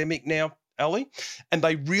pandemic now, Ali, and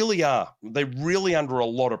they really are. They're really under a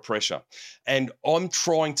lot of pressure. And I'm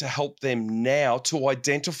trying to help them now to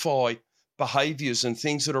identify behaviors and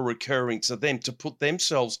things that are occurring to them, to put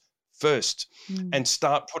themselves first and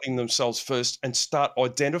start putting themselves first and start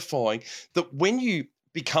identifying that when you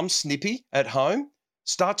become snippy at home,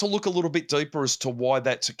 start to look a little bit deeper as to why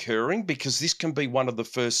that's occurring, because this can be one of the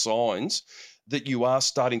first signs that you are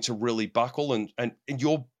starting to really buckle and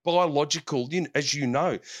your biological, as you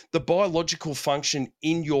know, the biological function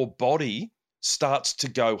in your body starts to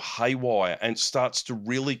go haywire and starts to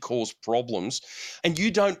really cause problems. And you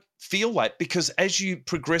don't feel that because as you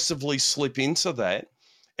progressively slip into that,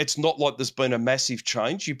 it's not like there's been a massive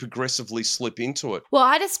change. You progressively slip into it. Well,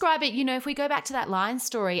 I describe it, if we go back to that lion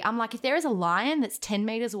story, I'm like, if there is a lion that's 10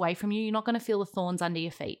 meters away from you, you're not going to feel the thorns under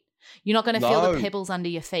your feet. You're not going to feel the pebbles under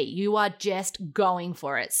your feet. You are just going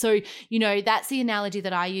for it. So, that's the analogy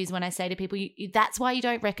that I use when I say to people, that's why you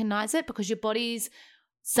don't recognize it, because your body's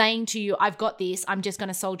saying to you, I've got this, I'm just going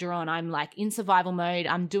to soldier on. I'm like in survival mode.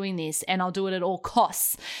 I'm doing this and I'll do it at all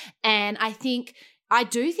costs. And I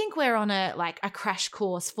do think we're on a crash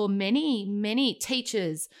course for many, many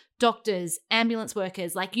teachers, doctors, ambulance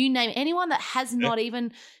workers, like you name anyone that has not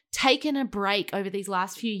even taken a break over these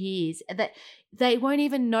last few years, that they won't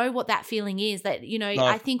even know what that feeling is. That, no.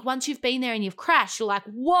 I think once you've been there and you've crashed, you're like,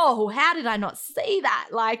 whoa, how did I not see that?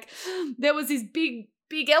 Like there was this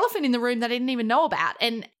big elephant in the room that I didn't even know about.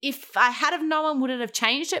 And if I had have known, would it have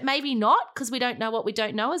changed it? Maybe not, because we don't know what we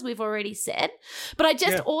don't know, as we've already said. But I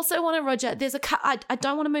just also want to, Roger, I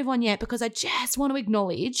don't want to move on yet, because I just want to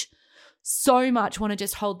acknowledge so much, want to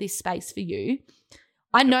just hold this space for you.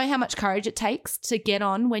 I know how much courage it takes to get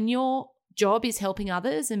on when you're job is helping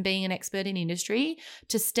others and being an expert in industry,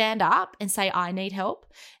 to stand up and say, I need help,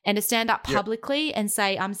 and to stand up publicly and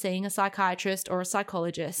say, I'm seeing a psychiatrist or a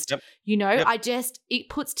psychologist. It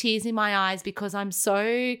puts tears in my eyes because I'm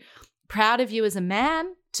so proud of you as a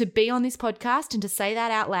man to be on this podcast and to say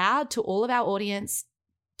that out loud to all of our audience,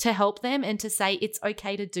 to help them and to say it's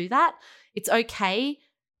okay to do that. It's okay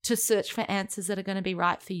to search for answers that are going to be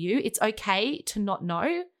right for you. It's okay to not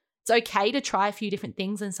know. It's okay to try a few different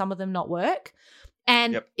things and some of them not work.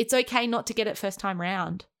 And it's okay not to get it first time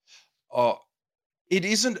round. Oh, it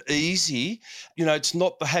isn't easy. It's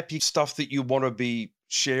not the happy stuff that you want to be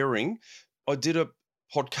sharing. I did a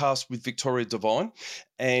podcast with Victoria Devine,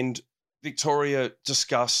 and Victoria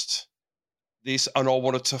discussed this, and I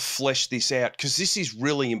wanted to flesh this out because this is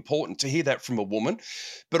really important to hear that from a woman.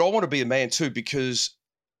 But I want to be a man too, because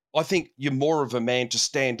I think you're more of a man to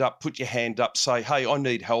stand up, put your hand up, say, hey, I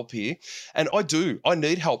need help here. And I do. I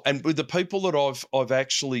need help. And with the people that I've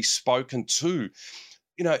actually spoken to,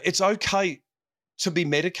 it's okay to be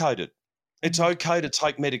medicated. It's okay to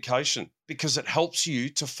take medication because it helps you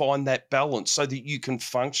to find that balance so that you can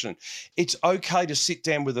function. It's okay to sit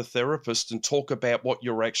down with a therapist and talk about what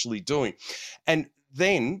you're actually doing. And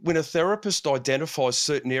then when a therapist identifies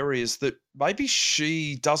certain areas that maybe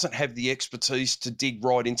she doesn't have the expertise to dig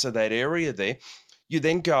right into that area there, you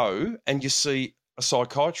then go and you see a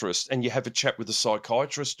psychiatrist and you have a chat with a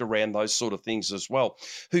psychiatrist around those sort of things as well,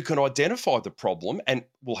 who can identify the problem and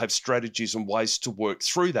will have strategies and ways to work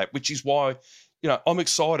through that, which is why, I'm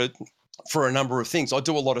excited for a number of things. I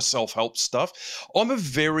do a lot of self-help stuff. I'm a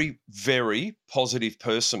very, very positive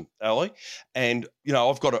person, Ali. And,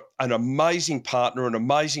 I've got an amazing partner, an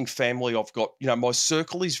amazing family. I've got, my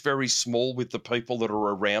circle is very small with the people that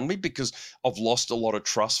are around me because I've lost a lot of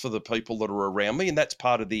trust for the people that are around me. And that's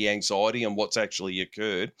part of the anxiety and what's actually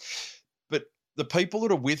occurred. But the people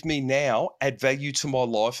that are with me now add value to my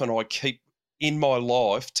life, and I keep in my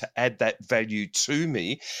life to add that value to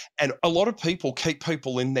me. And a lot of people keep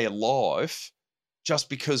people in their life just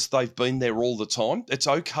because they've been there all the time. It's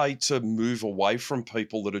okay to move away from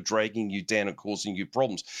people that are dragging you down and causing you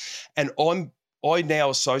problems. And I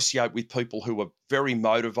now associate with people who are very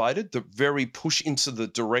motivated, that very push into the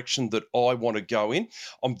direction that I want to go in.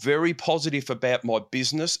 I'm very positive about my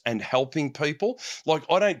business and helping people. Like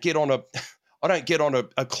I don't get on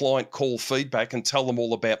a client call feedback and tell them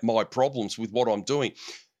all about my problems with what I'm doing.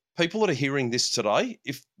 People that are hearing this today,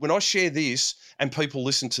 when I share this and people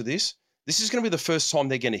listen to this, this is going to be the first time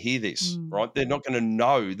they're going to hear this, right? They're not going to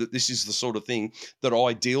know that this is the sort of thing that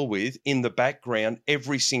I deal with in the background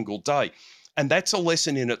every single day. And that's a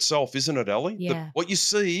lesson in itself, isn't it, Ali? Yeah. That what you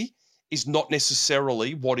see is not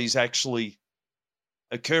necessarily what is actually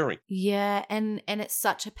occurring. Yeah, and it's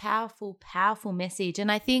such a powerful, powerful message.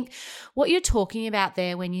 And I think what you're talking about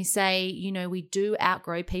there when you say, we do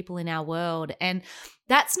outgrow people in our world, and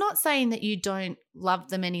that's not saying that you don't love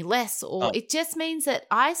them any less, or it just means that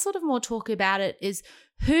I sort of more talk about it is,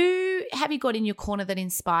 who have you got in your corner that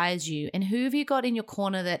inspires you, and who have you got in your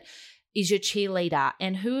corner that is your cheerleader,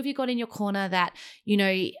 and who have you got in your corner that,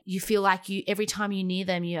 you feel like every time you're near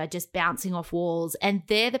them, you are just bouncing off walls, and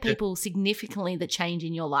they're the people significantly that change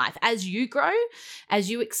in your life. As you grow,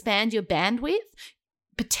 as you expand your bandwidth,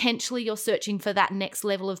 potentially you're searching for that next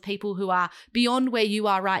level of people who are beyond where you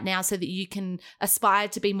are right now so that you can aspire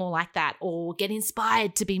to be more like that or get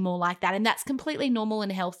inspired to be more like that. And that's completely normal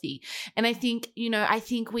and healthy. And I think,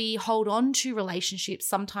 we hold on to relationships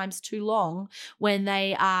sometimes too long when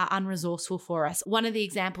they are unresourceful for us. One of the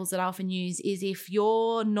examples that I often use is, if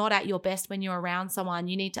you're not at your best when you're around someone,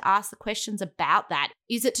 you need to ask the questions about that.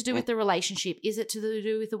 Is it to do with the relationship? Is it to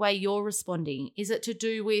do with the way you're responding? Is it to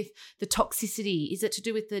do with the toxicity? Is it to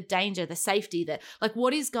do with the danger, the safety,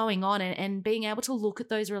 what is going on, and being able to look at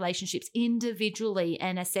those relationships individually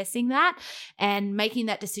and assessing that and making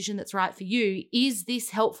that decision that's right for you. Is this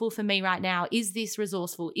helpful for me right now? Is this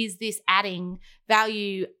resourceful? Is this adding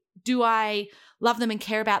value? Do I love them and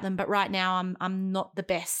care about them, but right now I'm not the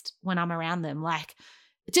best when I'm around them?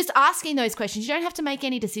 Just asking those questions. You don't have to make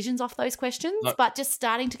any decisions off those questions, but just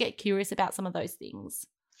starting to get curious about some of those things.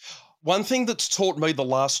 One thing that's taught me the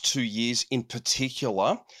last 2 years in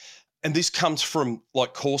particular, and this comes from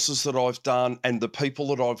courses that I've done and the people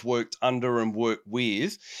that I've worked under and worked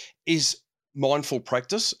with, is mindful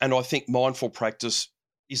practice. And I think mindful practice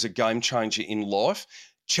is a game changer in life.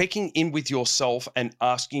 Checking in with yourself and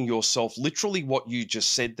asking yourself literally what you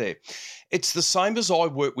just said there. It's the same as I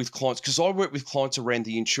work with clients, because I work with clients around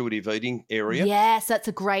the intuitive eating area. Yes, that's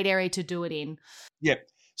a great area to do it in. Yeah.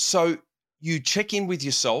 So you check in with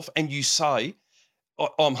yourself and you say,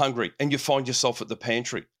 I'm hungry, and you find yourself at the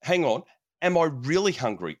pantry. Hang on. am I really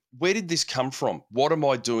hungry? Where did this come from? What am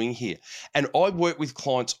I doing here? And I work with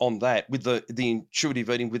clients on that, with the intuitive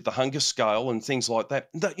eating, with the hunger scale and things like that.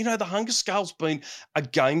 The hunger scale's been a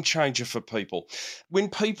game changer for people. When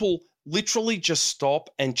people literally just stop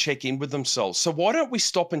and check in with themselves. So why don't we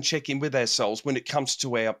stop and check in with ourselves when it comes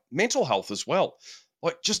to our mental health as well?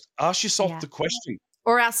 Like, just ask yourself the question.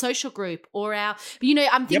 Or our social group, or I'm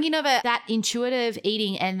thinking of that intuitive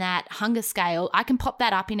eating and that hunger scale. I can pop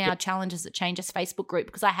that up in our Challenges That Change Us Facebook group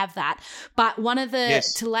because I have that. But one of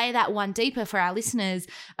to lay that one deeper for our listeners,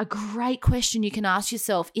 a great question you can ask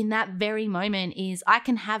yourself in that very moment is, I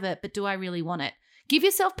can have it, but do I really want it? Give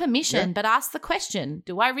yourself permission, but ask the question,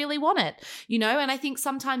 do I really want it? And I think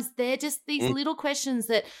sometimes they're just these little questions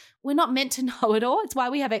that we're not meant to know it all. It's why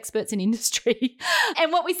we have experts in industry.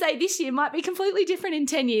 And what we say this year might be completely different in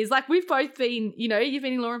 10 years. Like, we've both been, you've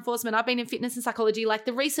been in law enforcement, I've been in fitness and psychology. Like,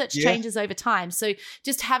 the research changes over time. So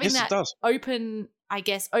just having that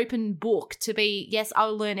open book to be, yes,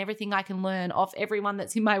 I'll learn everything I can learn off everyone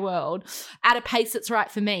that's in my world at a pace that's right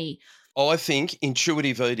for me. I think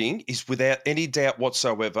intuitive eating is, without any doubt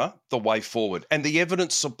whatsoever, the way forward. And the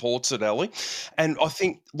evidence supports it, Ellie. And I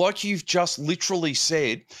think, like you've just literally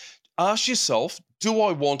said, ask yourself, do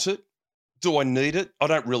I want it? Do I need it? I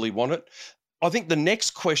don't really want it. I think the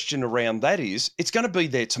next question around that is, it's going to be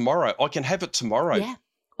there tomorrow. I can have it tomorrow. Yeah.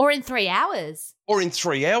 Or in 3 hours. Or in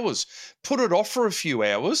 3 hours. Put it off for a few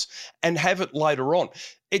hours and have it later on.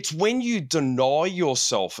 It's when you deny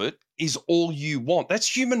yourself it is all you want. That's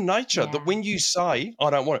human nature, that when you say, I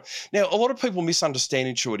don't want it. Now, a lot of people misunderstand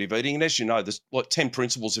intuitive eating. And as you know, there's like 10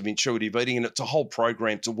 principles of intuitive eating, and it's a whole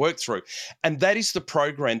program to work through. And that is the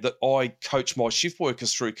program that I coach my shift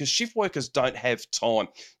workers through, because shift workers don't have time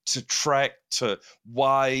to track, to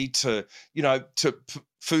weigh, to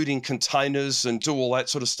food in containers and do all that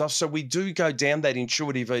sort of stuff. So we do go down that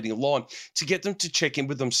intuitive eating line to get them to check in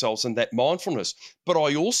with themselves and that mindfulness. But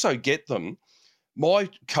I also get them, my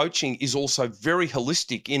coaching is also very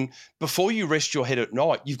holistic in, before you rest your head at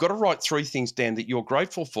night, you've got to write 3 things down that you're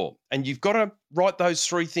grateful for. And you've got to write those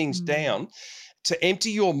 3 things down to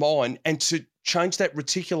empty your mind and to change that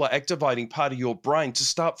reticular activating part of your brain to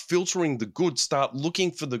start filtering the good, start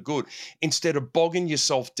looking for the good, instead of bogging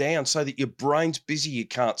yourself down so that your brain's busy, you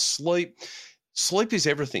can't sleep. Sleep is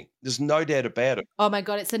everything. There's no doubt about it. Oh my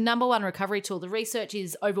God, it's the number one recovery tool. The research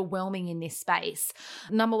is overwhelming in this space.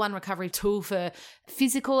 Number one recovery tool for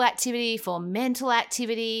physical activity, for mental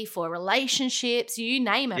activity, for relationships, you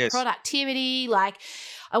name it, productivity,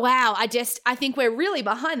 wow, I think we're really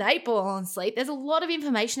behind the 8 ball on sleep. There's a lot of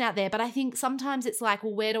information out there, but I think sometimes it's like,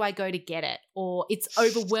 well, where do I go to get it? Or it's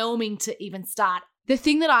overwhelming to even start. The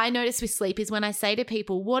thing that I notice with sleep is when I say to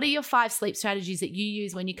people, what are your 5 sleep strategies that you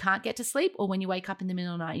use when you can't get to sleep, or when you wake up in the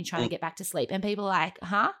middle of the night and you're trying to get back to sleep? And people are like,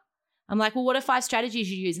 huh? I'm like, well, what are 5 strategies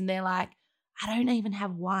you use? And they're like, I don't even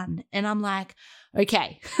have one. And I'm like,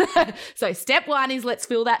 okay. So step 1 is, let's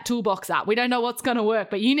fill that toolbox up. We don't know what's going to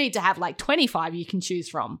work, but you need to have like 25 you can choose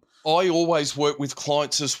from. I always work with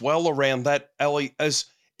clients as well around that, Ellie, as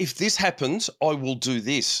if this happens, I will do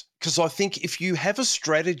this. Because I think if you have a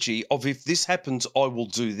strategy of, if this happens, I will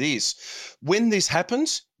do this. When this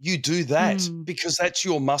happens, you do that, because that's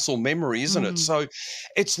your muscle memory, isn't it? So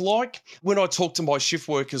it's like when I talk to my shift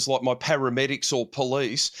workers, like my paramedics or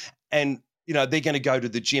police, and, they're going to go to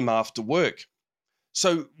the gym after work.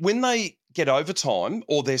 So when they get overtime,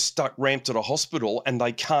 or they're stuck ramped at a hospital and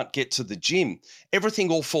they can't get to the gym,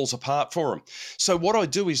 everything all falls apart for them. So what I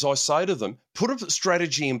do is I say to them, put a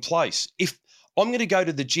strategy in place. If I'm going to go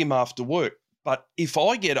to the gym after work, but if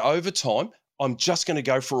I get overtime, I'm just going to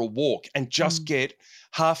go for a walk and just get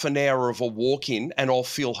half an hour of a walk in, and I'll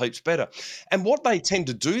feel heaps better. And what they tend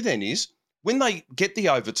to do then is, when they get the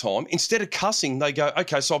overtime, instead of cussing, they go,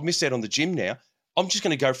 okay, so I've missed out on the gym now. I'm just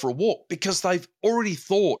going to go for a walk, because they've already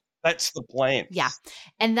thought that's the plan. Yeah.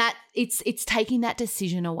 And that it's taking that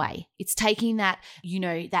decision away. It's taking that,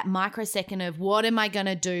 that microsecond of, what am I going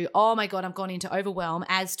to do? Oh my God, I've gone into overwhelm,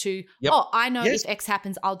 as to, I know if X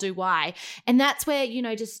happens, I'll do Y. And that's where,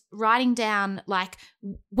 just writing down, like,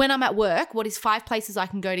 when I'm at work, what is 5 places I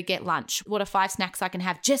can go to get lunch? What are 5 snacks I can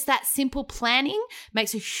have? Just that simple planning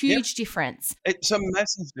makes a huge difference. It's a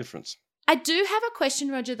massive difference. I do have a question,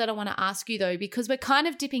 Roger, that I want to ask you, though, because we're kind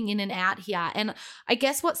of dipping in and out here. And I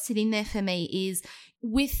guess what's sitting there for me is,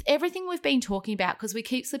 with everything we've been talking about, because we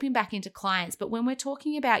keep slipping back into clients, but when we're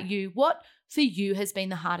talking about you, what for you has been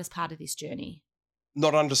the hardest part of this journey?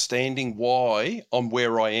 Not understanding why I'm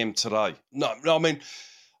where I am today. No, I mean,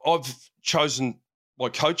 I've chosen my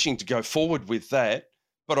coaching to go forward with that,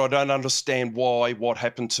 but I don't understand why what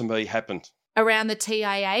happened to me happened. Around the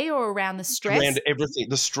TIA or around the stress? Around everything,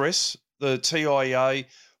 the stress, the TIA,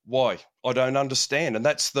 why? I don't understand. And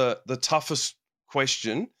that's the toughest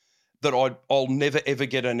question that I'll never, ever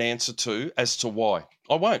get an answer to as to why.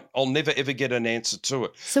 I won't. I'll never, ever get an answer to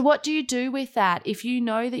it. So what do you do with that? If you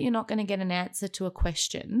know that you're not going to get an answer to a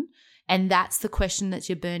question and that's the question that's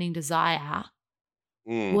your burning desire,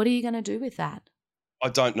 what are you going to do with that? I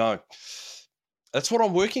don't know. That's what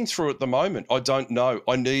I'm working through at the moment. I don't know.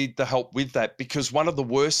 I need the help with that, because one of the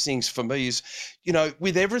worst things for me is,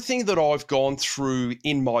 with everything that I've gone through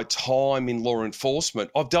in my time in law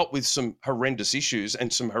enforcement, I've dealt with some horrendous issues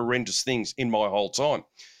and some horrendous things in my whole time,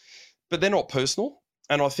 but they're not personal.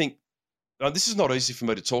 And I think this is not easy for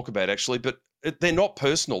me to talk about, actually, but they're not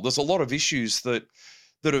personal. There's a lot of issues that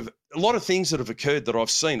have a lot of things that have occurred that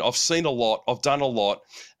I've seen. I've seen a lot, I've done a lot,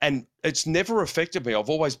 and it's never affected me.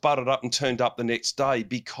 I've always butted up and turned up the next day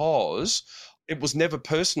because it was never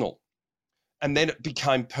personal. And then it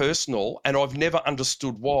became personal, and I've never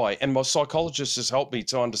understood why. And my psychologist has helped me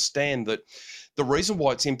to understand that the reason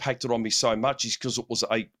why it's impacted on me so much is because it was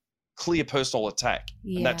a clear personal attack.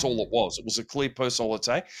 Yeah. And that's all it was. It was a clear personal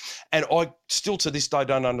attack. And I still to this day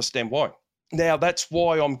don't understand why. Now, that's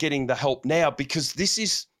why I'm getting the help now, because this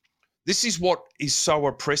is what is so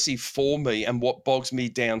oppressive for me, and what bogs me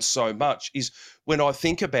down so much is when I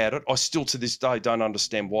think about it, I still to this day don't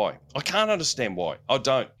understand why. I can't understand why. I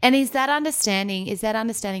don't. And is that understanding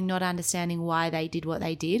not understanding why they did what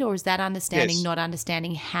they did, or is that understanding not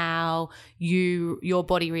understanding how your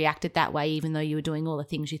body reacted that way even though you were doing all the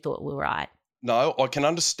things you thought were right? No, I can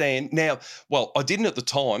understand now. Well, I didn't at the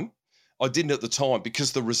time.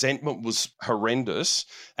 Because the resentment was horrendous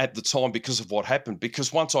at the time because of what happened.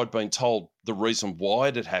 Because once I'd been told the reason why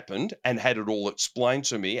it had happened and had it all explained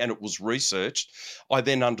to me and it was researched, I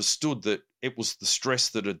then understood that it was the stress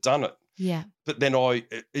that had done it. Yeah. But then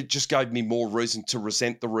it just gave me more reason to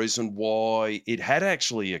resent the reason why it had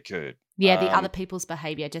actually occurred. Yeah, the other people's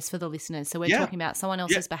behavior, just for the listeners. So we're talking about someone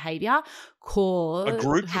else's behavior a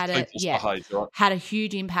group of people's behavior. Had a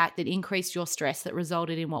huge impact that increased your stress that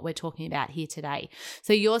resulted in what we're talking about here today.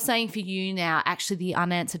 So you're saying for you now, actually the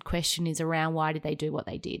unanswered question is around why did they do what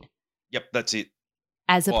they did? Yep, that's it.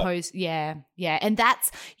 As opposed, yeah. And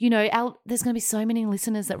that's, there's going to be so many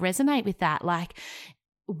listeners that resonate with that. Like,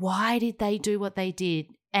 why did they do what they did?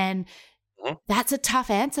 And that's a tough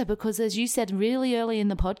answer because, as you said really early in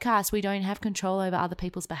the podcast, we don't have control over other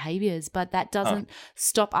people's behaviors, but that doesn't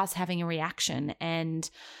stop us having a reaction. And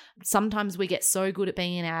sometimes we get so good at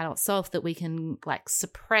being in our adult self that we can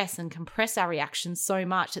suppress and compress our reactions so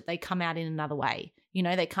much that they come out in another way.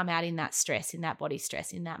 They come out in that stress, in that body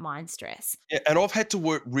stress, in that mind stress. Yeah, and I've had to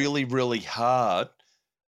work really, really hard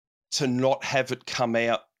to not have it come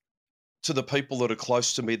out to the people that are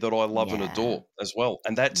close to me that I love and adore as well.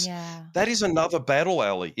 And that is another battle,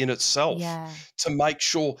 Ali, in itself, to make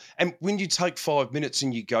sure. And when you take 5 minutes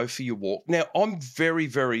and you go for your walk, now I'm very,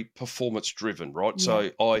 very performance driven, right? Yeah.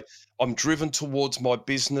 So I'm driven towards my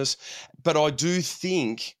business, but I do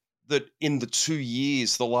think that in the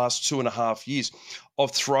last 2.5 years,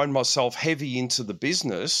 I've thrown myself heavy into the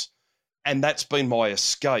business, and that's been my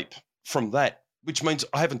escape from that, which means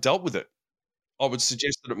I haven't dealt with it. I would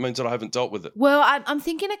suggest that it means that I haven't dealt with it. Well, I'm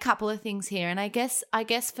thinking a couple of things here. And I guess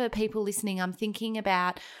for people listening, I'm thinking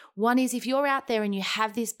about, one is if you're out there and you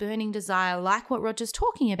have this burning desire, like what Roger's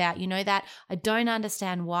talking about, that I don't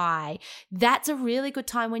understand why, that's a really good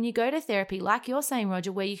time when you go to therapy, like you're saying,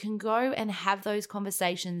 Roger, where you can go and have those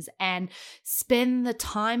conversations and spend the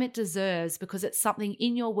time it deserves because it's something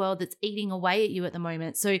in your world that's eating away at you at the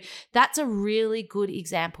moment. So that's a really good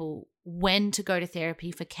example when to go to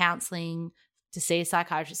therapy, for counseling, to see a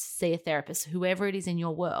psychiatrist, to see a therapist, whoever it is in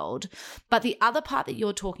your world. But the other part that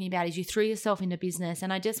you're talking about is you threw yourself into business.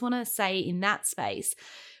 And I just want to say, in that space,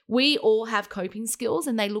 we all have coping skills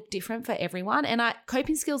and they look different for everyone. And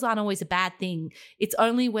coping skills aren't always a bad thing. It's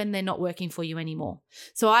only when they're not working for you anymore.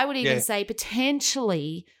 So I would even say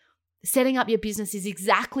potentially setting up your business is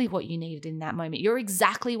exactly what you needed in that moment. You're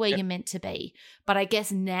exactly where you're meant to be. But I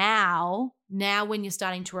guess now when you're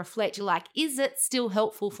starting to reflect, you're like, is it still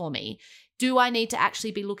helpful for me? Do I need to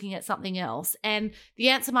actually be looking at something else? And the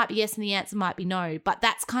answer might be yes and the answer might be no. But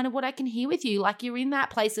that's kind of what I can hear with you. Like, you're in that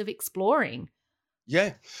place of exploring.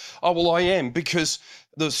 Yeah. Oh, well, I am, because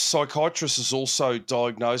the psychiatrist has also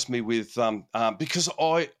diagnosed me with because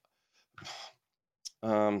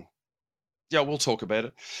we'll talk about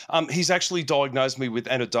it. He's actually diagnosed me with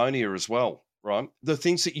anhedonia as well, right? The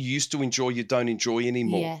things that you used to enjoy, you don't enjoy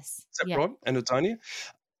anymore. Yes. Is that right? Anhedonia.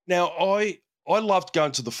 Now, I loved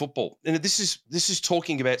going to the football, and this is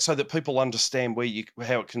talking about so that people understand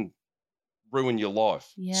how it can ruin your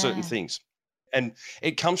life, certain things. And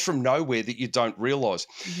it comes from nowhere that you don't realise.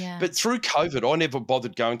 Yeah. But through COVID, I never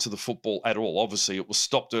bothered going to the football at all. Obviously, it was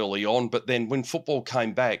stopped early on. But then when football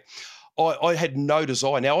came back, I had no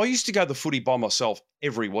desire. Now, I used to go to the footy by myself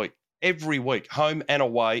every week, home and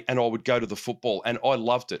away, and I would go to the football, and I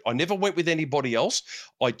loved it. I never went with anybody else.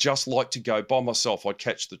 I just liked to go by myself. I'd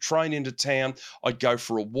catch the train into town. I'd go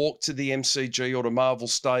for a walk to the MCG or to Marvel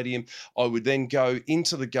Stadium. I would then go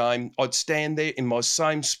into the game. I'd stand there in my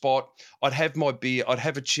same spot. I'd have my beer. I'd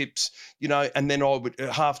have a chips, and then I would,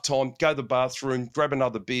 at halftime, go to the bathroom, grab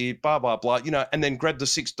another beer, blah, blah, blah, and then grab the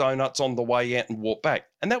 6 donuts on the way out and walk back.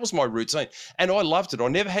 And that was my routine. And I loved it. I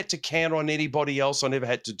never had to count on anybody else. I never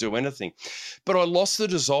had to do anything. But I lost the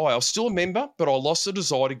desire. I was still a member, but I lost the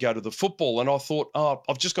desire to go to the football. And I thought,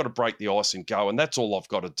 I've just got to break the ice and go. And that's all I've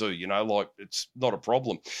got to do, it's not a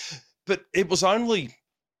problem. But it was only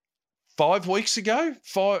 4 or 5 weeks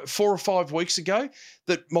ago,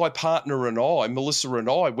 that my partner and I, Melissa and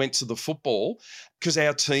I, went to the football because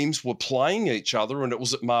our teams were playing each other, and it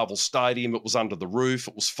was at Marvel Stadium. It was under the roof.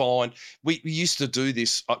 It was fine. We used to do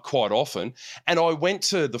this quite often. And I went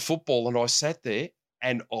to the football and I sat there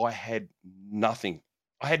and I had nothing.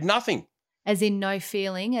 As in no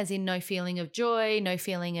feeling of joy, no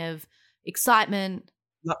feeling of excitement.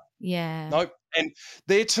 No. Yeah. No. And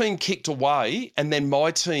their team kicked away, and then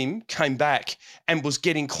my team came back and was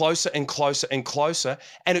getting closer and closer and closer.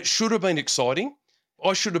 And it should have been exciting.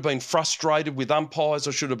 I should have been frustrated with umpires.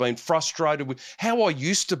 I should have been frustrated with how I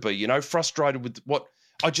used to be, frustrated with what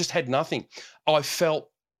I just had nothing. I felt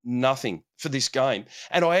nothing for this game.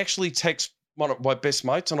 And I actually texted one of my best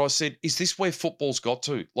mates and I said, is this where football's got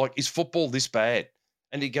to? Like, is football this bad?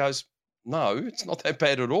 And he goes, no, it's not that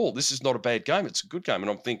bad at all. This is not a bad game. It's a good game. And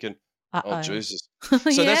I'm thinking, oh, Jesus. So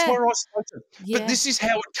that's where I started. Yeah. But this is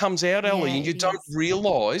how it comes out, Ellie, and you don't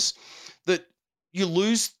realise that you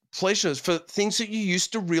lose pleasures for things that you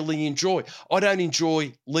used to really enjoy. I don't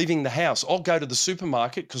enjoy leaving the house. I'll go to the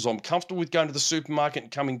supermarket because I'm comfortable with going to the supermarket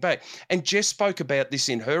and coming back. And Jess spoke about this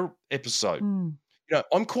in her episode.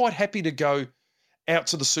 I'm quite happy to go out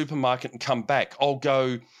to the supermarket and come back. I'll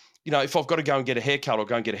go, if I've got to go and get a haircut, I'll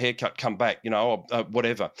go and get a haircut, come back,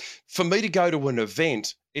 whatever. For me to go to an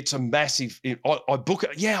event, it's a massive, I book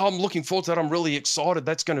it. Yeah, I'm looking forward to that. I'm really excited.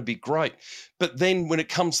 That's going to be great. But then when it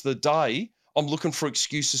comes to the day, I'm looking for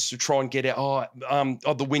excuses to try and get out.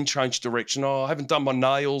 The wind changed direction. I haven't done my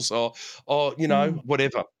nails or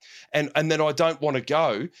whatever. And then I don't want to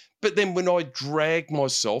go. But then when I drag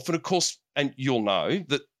myself, and of course, and you'll know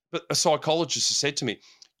that a psychologist has said to me,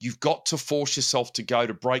 you've got to force yourself to go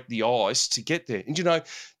to break the ice to get there. And,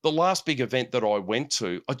 the last big event that I went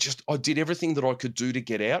to, I did everything that I could do to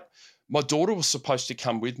get out. My daughter was supposed to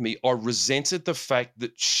come with me. I resented the fact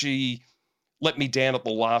that she let me down at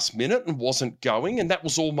the last minute and wasn't going. And that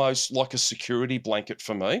was almost like a security blanket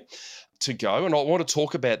for me to go. And I want to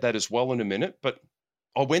talk about that as well in a minute. But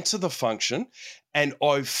I went to the function and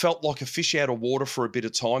I felt like a fish out of water for a bit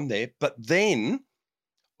of time there. But then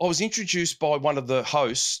I was introduced by one of the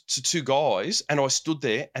hosts to 2 guys, and I stood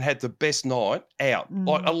there and had the best night out.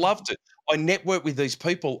 I loved it. I networked with these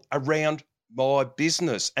people around my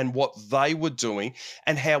business and what they were doing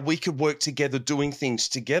and how we could work together doing things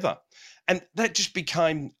together. And that just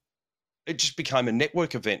became a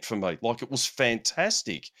network event for me. Like, it was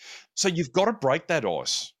fantastic. So you've got to break that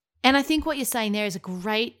ice. And I think what you're saying there is a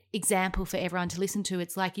great example for everyone to listen to.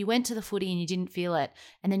 It's like you went to the footy and you didn't feel it,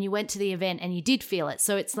 and then you went to the event and you did feel it.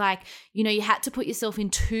 So it's like, you had to put yourself in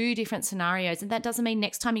 2 different scenarios, and that doesn't mean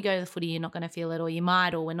next time you go to the footy you're not going to feel it, or you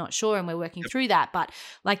might, or we're not sure and we're working through that. But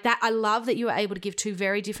like that, I love that you were able to give 2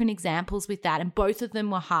 very different examples with that, and both of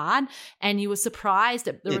them were hard, and you were surprised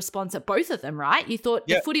at the response at both of them, right? You thought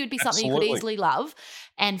the footy would be something you could easily love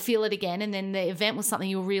and feel it again, and then the event was something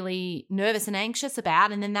you were really nervous and anxious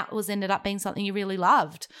about, and then that ended up being something you really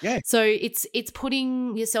loved. Yeah. So it's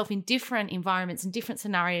putting yourself in different environments and different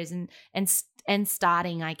scenarios and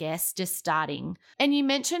starting, I guess, just starting. And you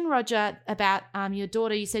mentioned, Roger, about your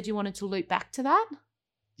daughter. You said you wanted to loop back to that.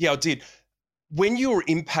 Yeah, I did. When you're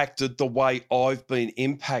impacted the way I've been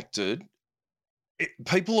impacted,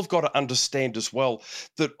 people have got to understand as well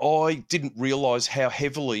that I didn't realise how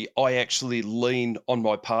heavily I actually lean on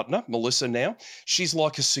my partner, Melissa, now. She's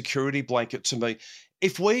like a security blanket to me.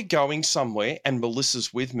 If we're going somewhere and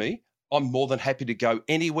Melissa's with me, I'm more than happy to go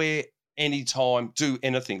anywhere, anytime, do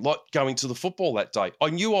anything, like going to the football that day. I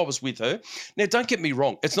knew I was with her. Now, don't get me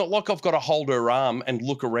wrong. It's not like I've got to hold her arm and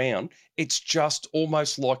look around. It's just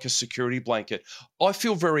almost like a security blanket. I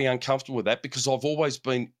feel very uncomfortable with that because I've always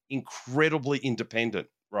been incredibly independent,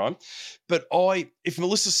 right? But if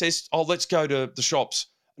Melissa says, let's go to the shops,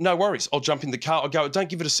 No worries. I'll jump in the car. I'll go, don't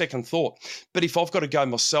give it a second thought. But if I've got to go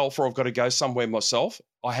myself or I've got to go somewhere myself,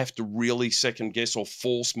 I have to really second guess or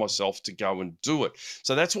force myself to go and do it.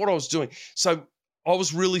 So that's what I was doing. So I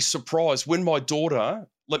was really surprised when my daughter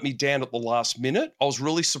let me down at the last minute. I was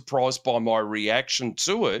really surprised by my reaction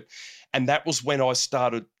to it. And that was when I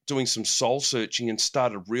started doing some soul searching and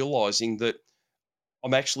started realizing that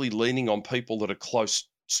I'm actually leaning on people that are close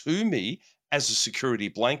to me as a security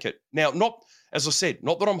blanket. Now, not, as I said,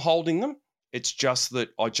 not that I'm holding them. It's just that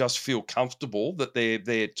I just feel comfortable that they're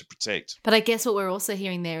there to protect. But I guess what we're also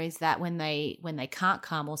hearing there is that when they can't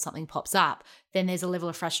come or something pops up, then there's a level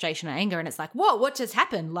of frustration or anger, and it's like, whoa, what just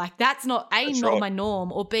happened? Like, that's not not right. my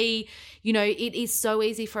norm, or B, it is so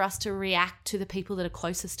easy for us to react to the people that are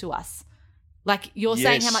closest to us. Like, you're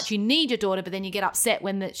saying how much you need your daughter, but then you get upset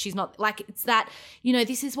when she's not. Like, it's that,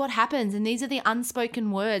 this is what happens. And these are the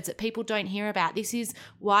unspoken words that people don't hear about. This is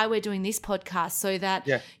why we're doing this podcast, so that,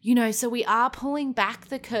 so we are pulling back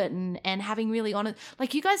the curtain and having really honest.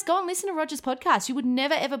 Like, you guys go and listen to Roger's podcast. You would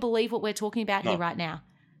never, ever believe what we're talking about here right now.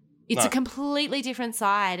 It's a completely different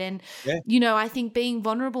side. And, I think being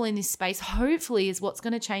vulnerable in this space hopefully is what's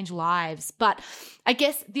going to change lives. But I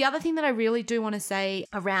guess the other thing that I really do want to say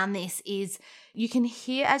around this is you can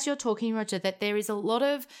hear as you're talking, Roger, that there is a lot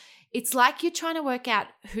of, it's like you're trying to work out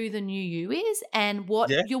who the new you is and what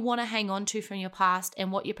you want to hang on to from your past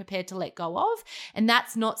and what you're prepared to let go of. And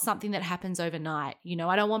that's not something that happens overnight.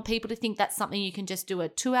 I don't want people to think that's something you can just do a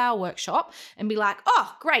 2-hour workshop and be like,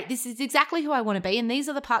 oh, great, this is exactly who I want to be. And these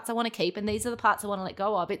are the parts I want to keep. And these are the parts I want to let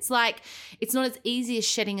go of. It's like, it's not as easy as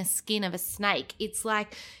shedding a skin of a snake. It's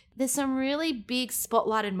like, there's some really big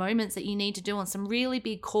spotlighted moments that you need to do on some really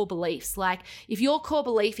big core beliefs. Like, if your core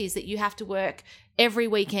belief is that you have to work every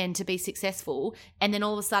weekend to be successful, and then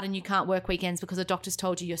all of a sudden you can't work weekends because a doctor's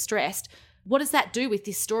told you you're stressed, what does that do with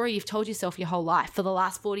this story you've told yourself your whole life for the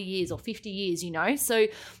last 40 years or 50 years, So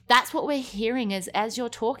that's what we're hearing as you're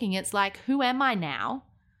talking. It's like, who am I now?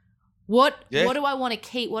 What do I want to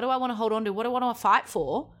keep? What do I want to hold on to? What do I want to fight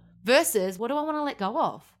for? Versus, what do I want to let go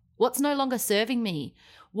of? What's no longer serving me?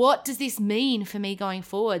 What does this mean for me going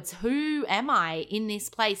forwards? Who am I in this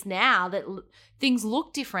place now that things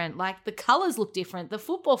look different? Like, the colors look different. The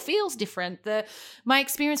football feels different. My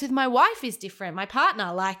experience with my wife is different. My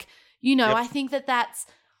partner, I think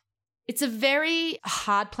it's a very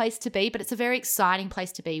hard place to be, but it's a very exciting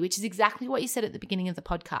place to be, which is exactly what you said at the beginning of the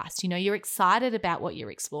podcast. You're excited about what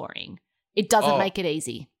you're exploring. It doesn't make it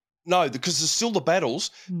easy. No, because there's still the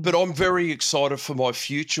battles, but I'm very excited for my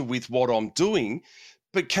future with what I'm doing.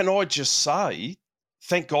 But can I just say,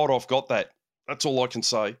 thank God I've got that. That's all I can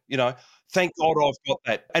say. Thank God I've got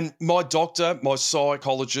that. And my doctor, my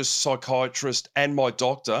psychologist, psychiatrist, and my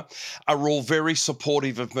doctor are all very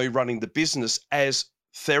supportive of me running the business as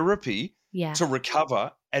therapy to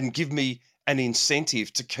recover and give me an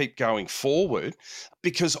incentive to keep going forward,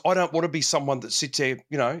 because I don't want to be someone that sits there,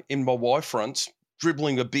 in my Y fronts,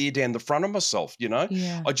 dribbling a beer down the front of myself,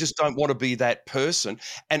 I just don't want to be that person.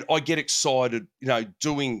 And I get excited,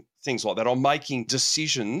 doing things like that. I'm making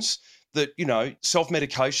decisions that,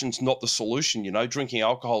 self-medication's not the solution, drinking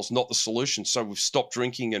alcohol's not the solution. So we've stopped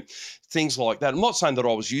drinking and things like that. I'm not saying that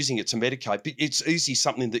I was using it to medicate, but it's easy,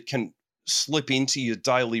 something that can slip into your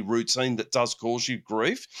daily routine that does cause you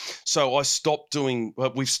grief. So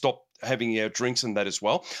we've stopped having our drinks and that as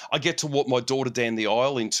well. I get to walk my daughter down the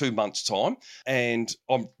aisle in 2 months' time, and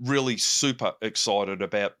I'm really super excited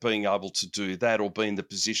about being able to do that or be in the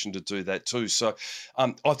position to do that too. So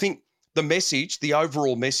I think the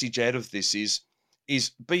overall message out of this is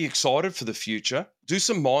be excited for the future. Do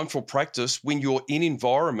some mindful practice when you're in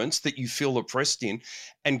environments that you feel oppressed in,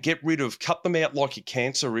 and cut them out like a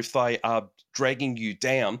cancer if they are dragging you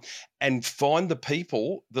down, and find the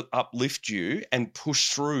people that uplift you and push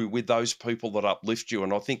through with those people that uplift you.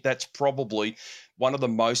 And I think that's probably one of the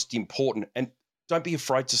most important. And don't be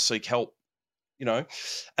afraid to seek help, And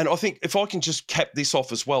I think if I can just cap this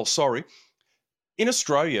off as well, sorry. In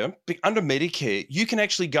Australia, under Medicare, you can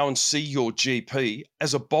actually go and see your GP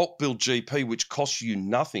as a bulk bill GP, which costs you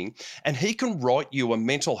nothing. And he can write you a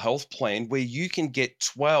mental health plan where you can get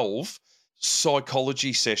 12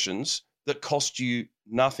 psychology sessions that cost you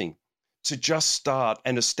nothing to just start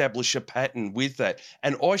and establish a pattern with that.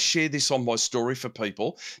 And I share this on my story for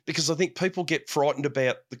people because I think people get frightened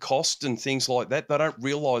about the cost and things like that. They don't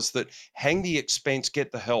realise that hang the expense,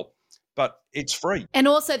 get the help. But it's free. And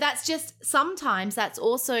also sometimes that's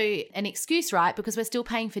also an excuse, right? Because we're still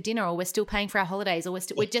paying for dinner, or we're still paying for our holidays, or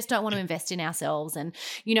we just don't want to invest in ourselves. And,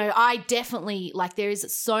 I definitely, there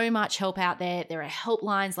is so much help out there. There are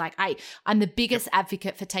helplines. I'm the biggest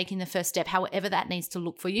advocate for taking the first step, however that needs to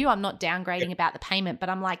look for you. I'm not downgrading about the payment, but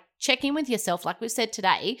I'm check in with yourself. Like we've said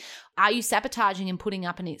today, are you sabotaging and putting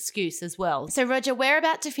up an excuse as well? So Roger, we're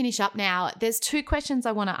about to finish up now. There's 2 questions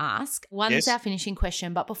I want to ask. One is our finishing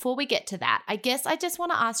question, but before we get to that, I guess I just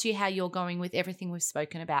want to ask you how you're going with everything we've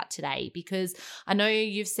spoken about today, because I know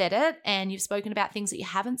you've said it and you've spoken about things that you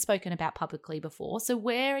haven't spoken about publicly before. So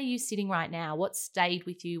where are you sitting right now? What stayed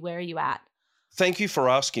with you? Where are you at? Thank you for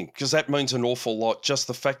asking, because that means an awful lot, just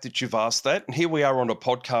the fact that you've asked that. And here we are on a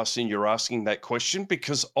podcast and you're asking that question,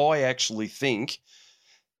 because I actually think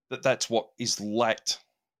that that's what is lacked.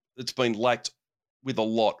 It's been lacked with a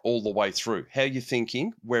lot all the way through. How are you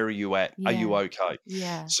thinking? Where are you at? Yeah. Are you okay?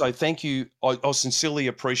 Yeah. So thank you. I sincerely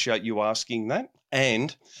appreciate you asking that.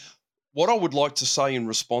 And what I would like to say in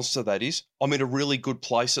response to that is I'm in a really good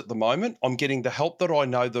place at the moment. I'm getting the help that I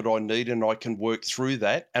know that I need, and I can work through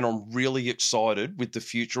that. And I'm really excited with the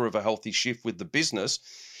future of a healthy shift with the business.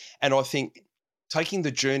 And I think taking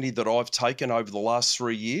the journey that I've taken over the last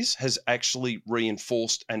 3 years has actually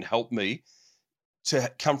reinforced and helped me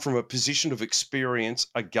to come from a position of experience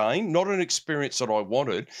again, not an experience that I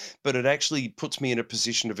wanted, but it actually puts me in a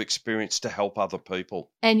position of experience to help other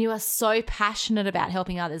people. And you are so passionate about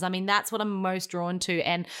helping others. I mean, that's what I'm most drawn to.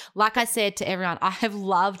 And like I said to everyone, I have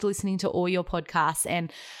loved listening to all your podcasts,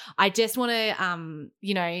 and I just want to,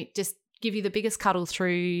 just give you the biggest cuddle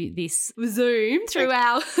through this Zoom, through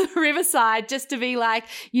our Riverside, just to be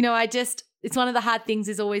it's one of the hard things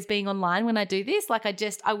is always being online when I do this.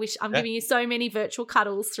 I wish I'm giving you so many virtual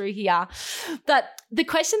cuddles through here. But the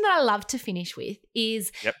question that I love to finish with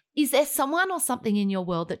is there someone or something in your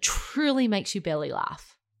world that truly makes you belly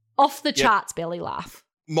laugh? Off the charts belly laugh.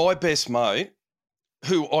 My best mate,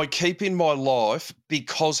 who I keep in my life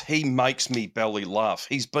because he makes me belly laugh.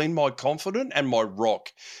 He's been my confidant and my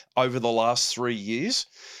rock over the last 3 years.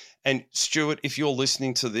 And Stuart, if you're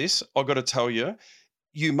listening to this, I've got to tell you,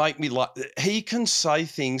 you make me laugh. He can say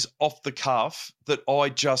things off the cuff that I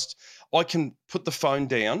can put the phone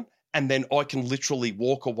down and then I can literally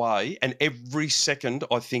walk away, and every second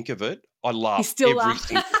I think of it, I laugh. You still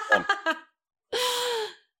laugh.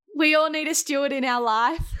 We all need a Stuart in our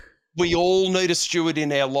life. We all need a Stuart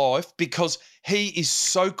in our life, because he is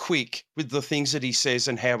so quick with the things that he says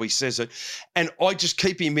and how he says it. And I just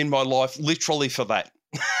keep him in my life literally for that.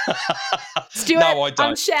 Stuart, no, I don't.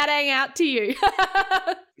 I'm shouting out to you.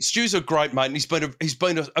 Stu's a great mate, and he's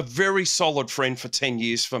been a very solid friend for 10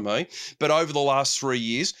 years for me. But over the last 3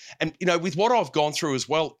 years, and with what I've gone through as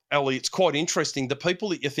well, Ellie, it's quite interesting. The people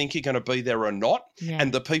that you think are going to be there are not,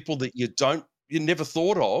 and the people that you never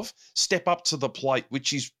thought of step up to the plate,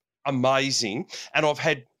 which is amazing. And I've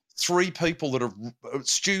had 3 people that have,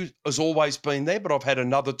 Stu has always been there, but I've had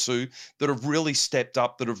another 2 that have really stepped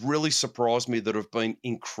up, that have really surprised me, that have been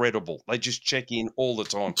incredible. They just check in all the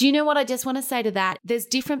time. Do you know what I just want to say to that? There's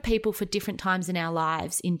different people for different times in our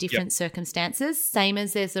lives in different circumstances, same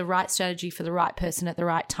as there's the right strategy for the right person at the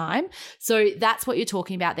right time. So that's what you're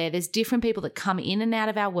talking about there. There's different people that come in and out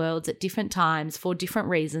of our worlds at different times for different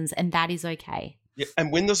reasons, and that is okay. Yeah.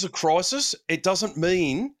 And when there's a crisis, it doesn't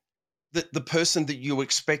mean that the person that you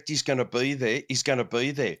expect is going to be there is going to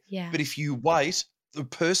be there. Yeah. But if you wait, the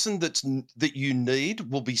person that you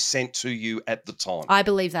need will be sent to you at the time. I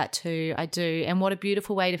believe that too. I do. And what a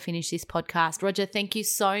beautiful way to finish this podcast. Roger, thank you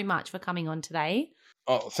so much for coming on today.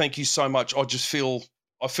 Oh, thank you so much. I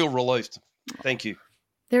feel relieved. Thank you.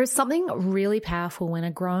 There is something really powerful when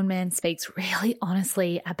a grown man speaks really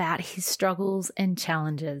honestly about his struggles and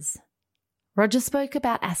challenges. Roger spoke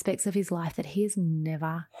about aspects of his life that he has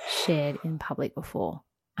never shared in public before.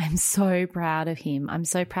 I'm so proud of him. I'm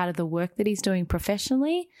so proud of the work that he's doing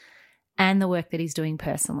professionally and the work that he's doing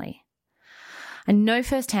personally. I know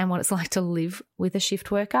firsthand what it's like to live with a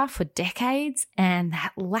shift worker for decades, and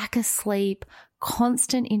that lack of sleep,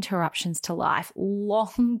 constant interruptions to life,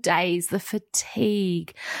 long days, the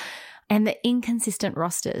fatigue, and the inconsistent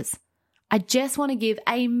rosters. I just want to give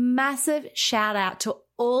a massive shout out to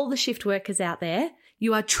all the shift workers out there.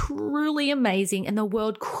 You are truly amazing, and the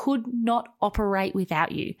world could not operate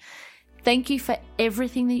without you. Thank you for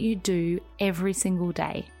everything that you do every single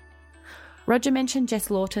day. Roger mentioned Jess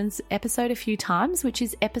Lawton's episode a few times, which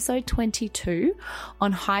is episode 22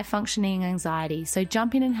 on high functioning anxiety. So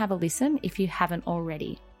jump in and have a listen if you haven't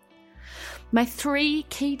already. My 3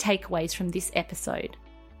 key takeaways from this episode.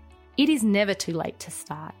 It is never too late to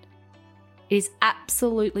start. It is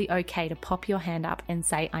absolutely okay to pop your hand up and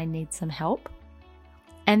say, I need some help.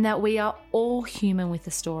 And that we are all human with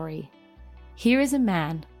a story. Here is a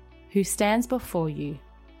man who stands before you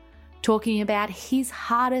talking about his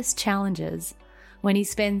hardest challenges when he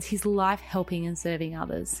spends his life helping and serving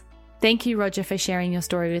others. Thank you, Roger, for sharing your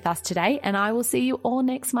story with us today, and I will see you all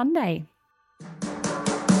next Monday.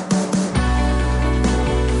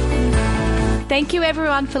 Thank you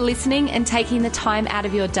everyone for listening and taking the time out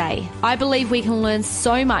of your day. I believe we can learn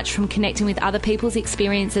so much from connecting with other people's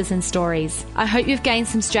experiences and stories. I hope you've gained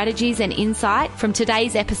some strategies and insight from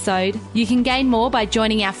today's episode. You can gain more by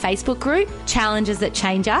joining our Facebook group, Challenges That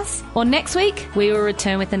Change Us, or next week we will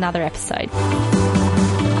return with another episode.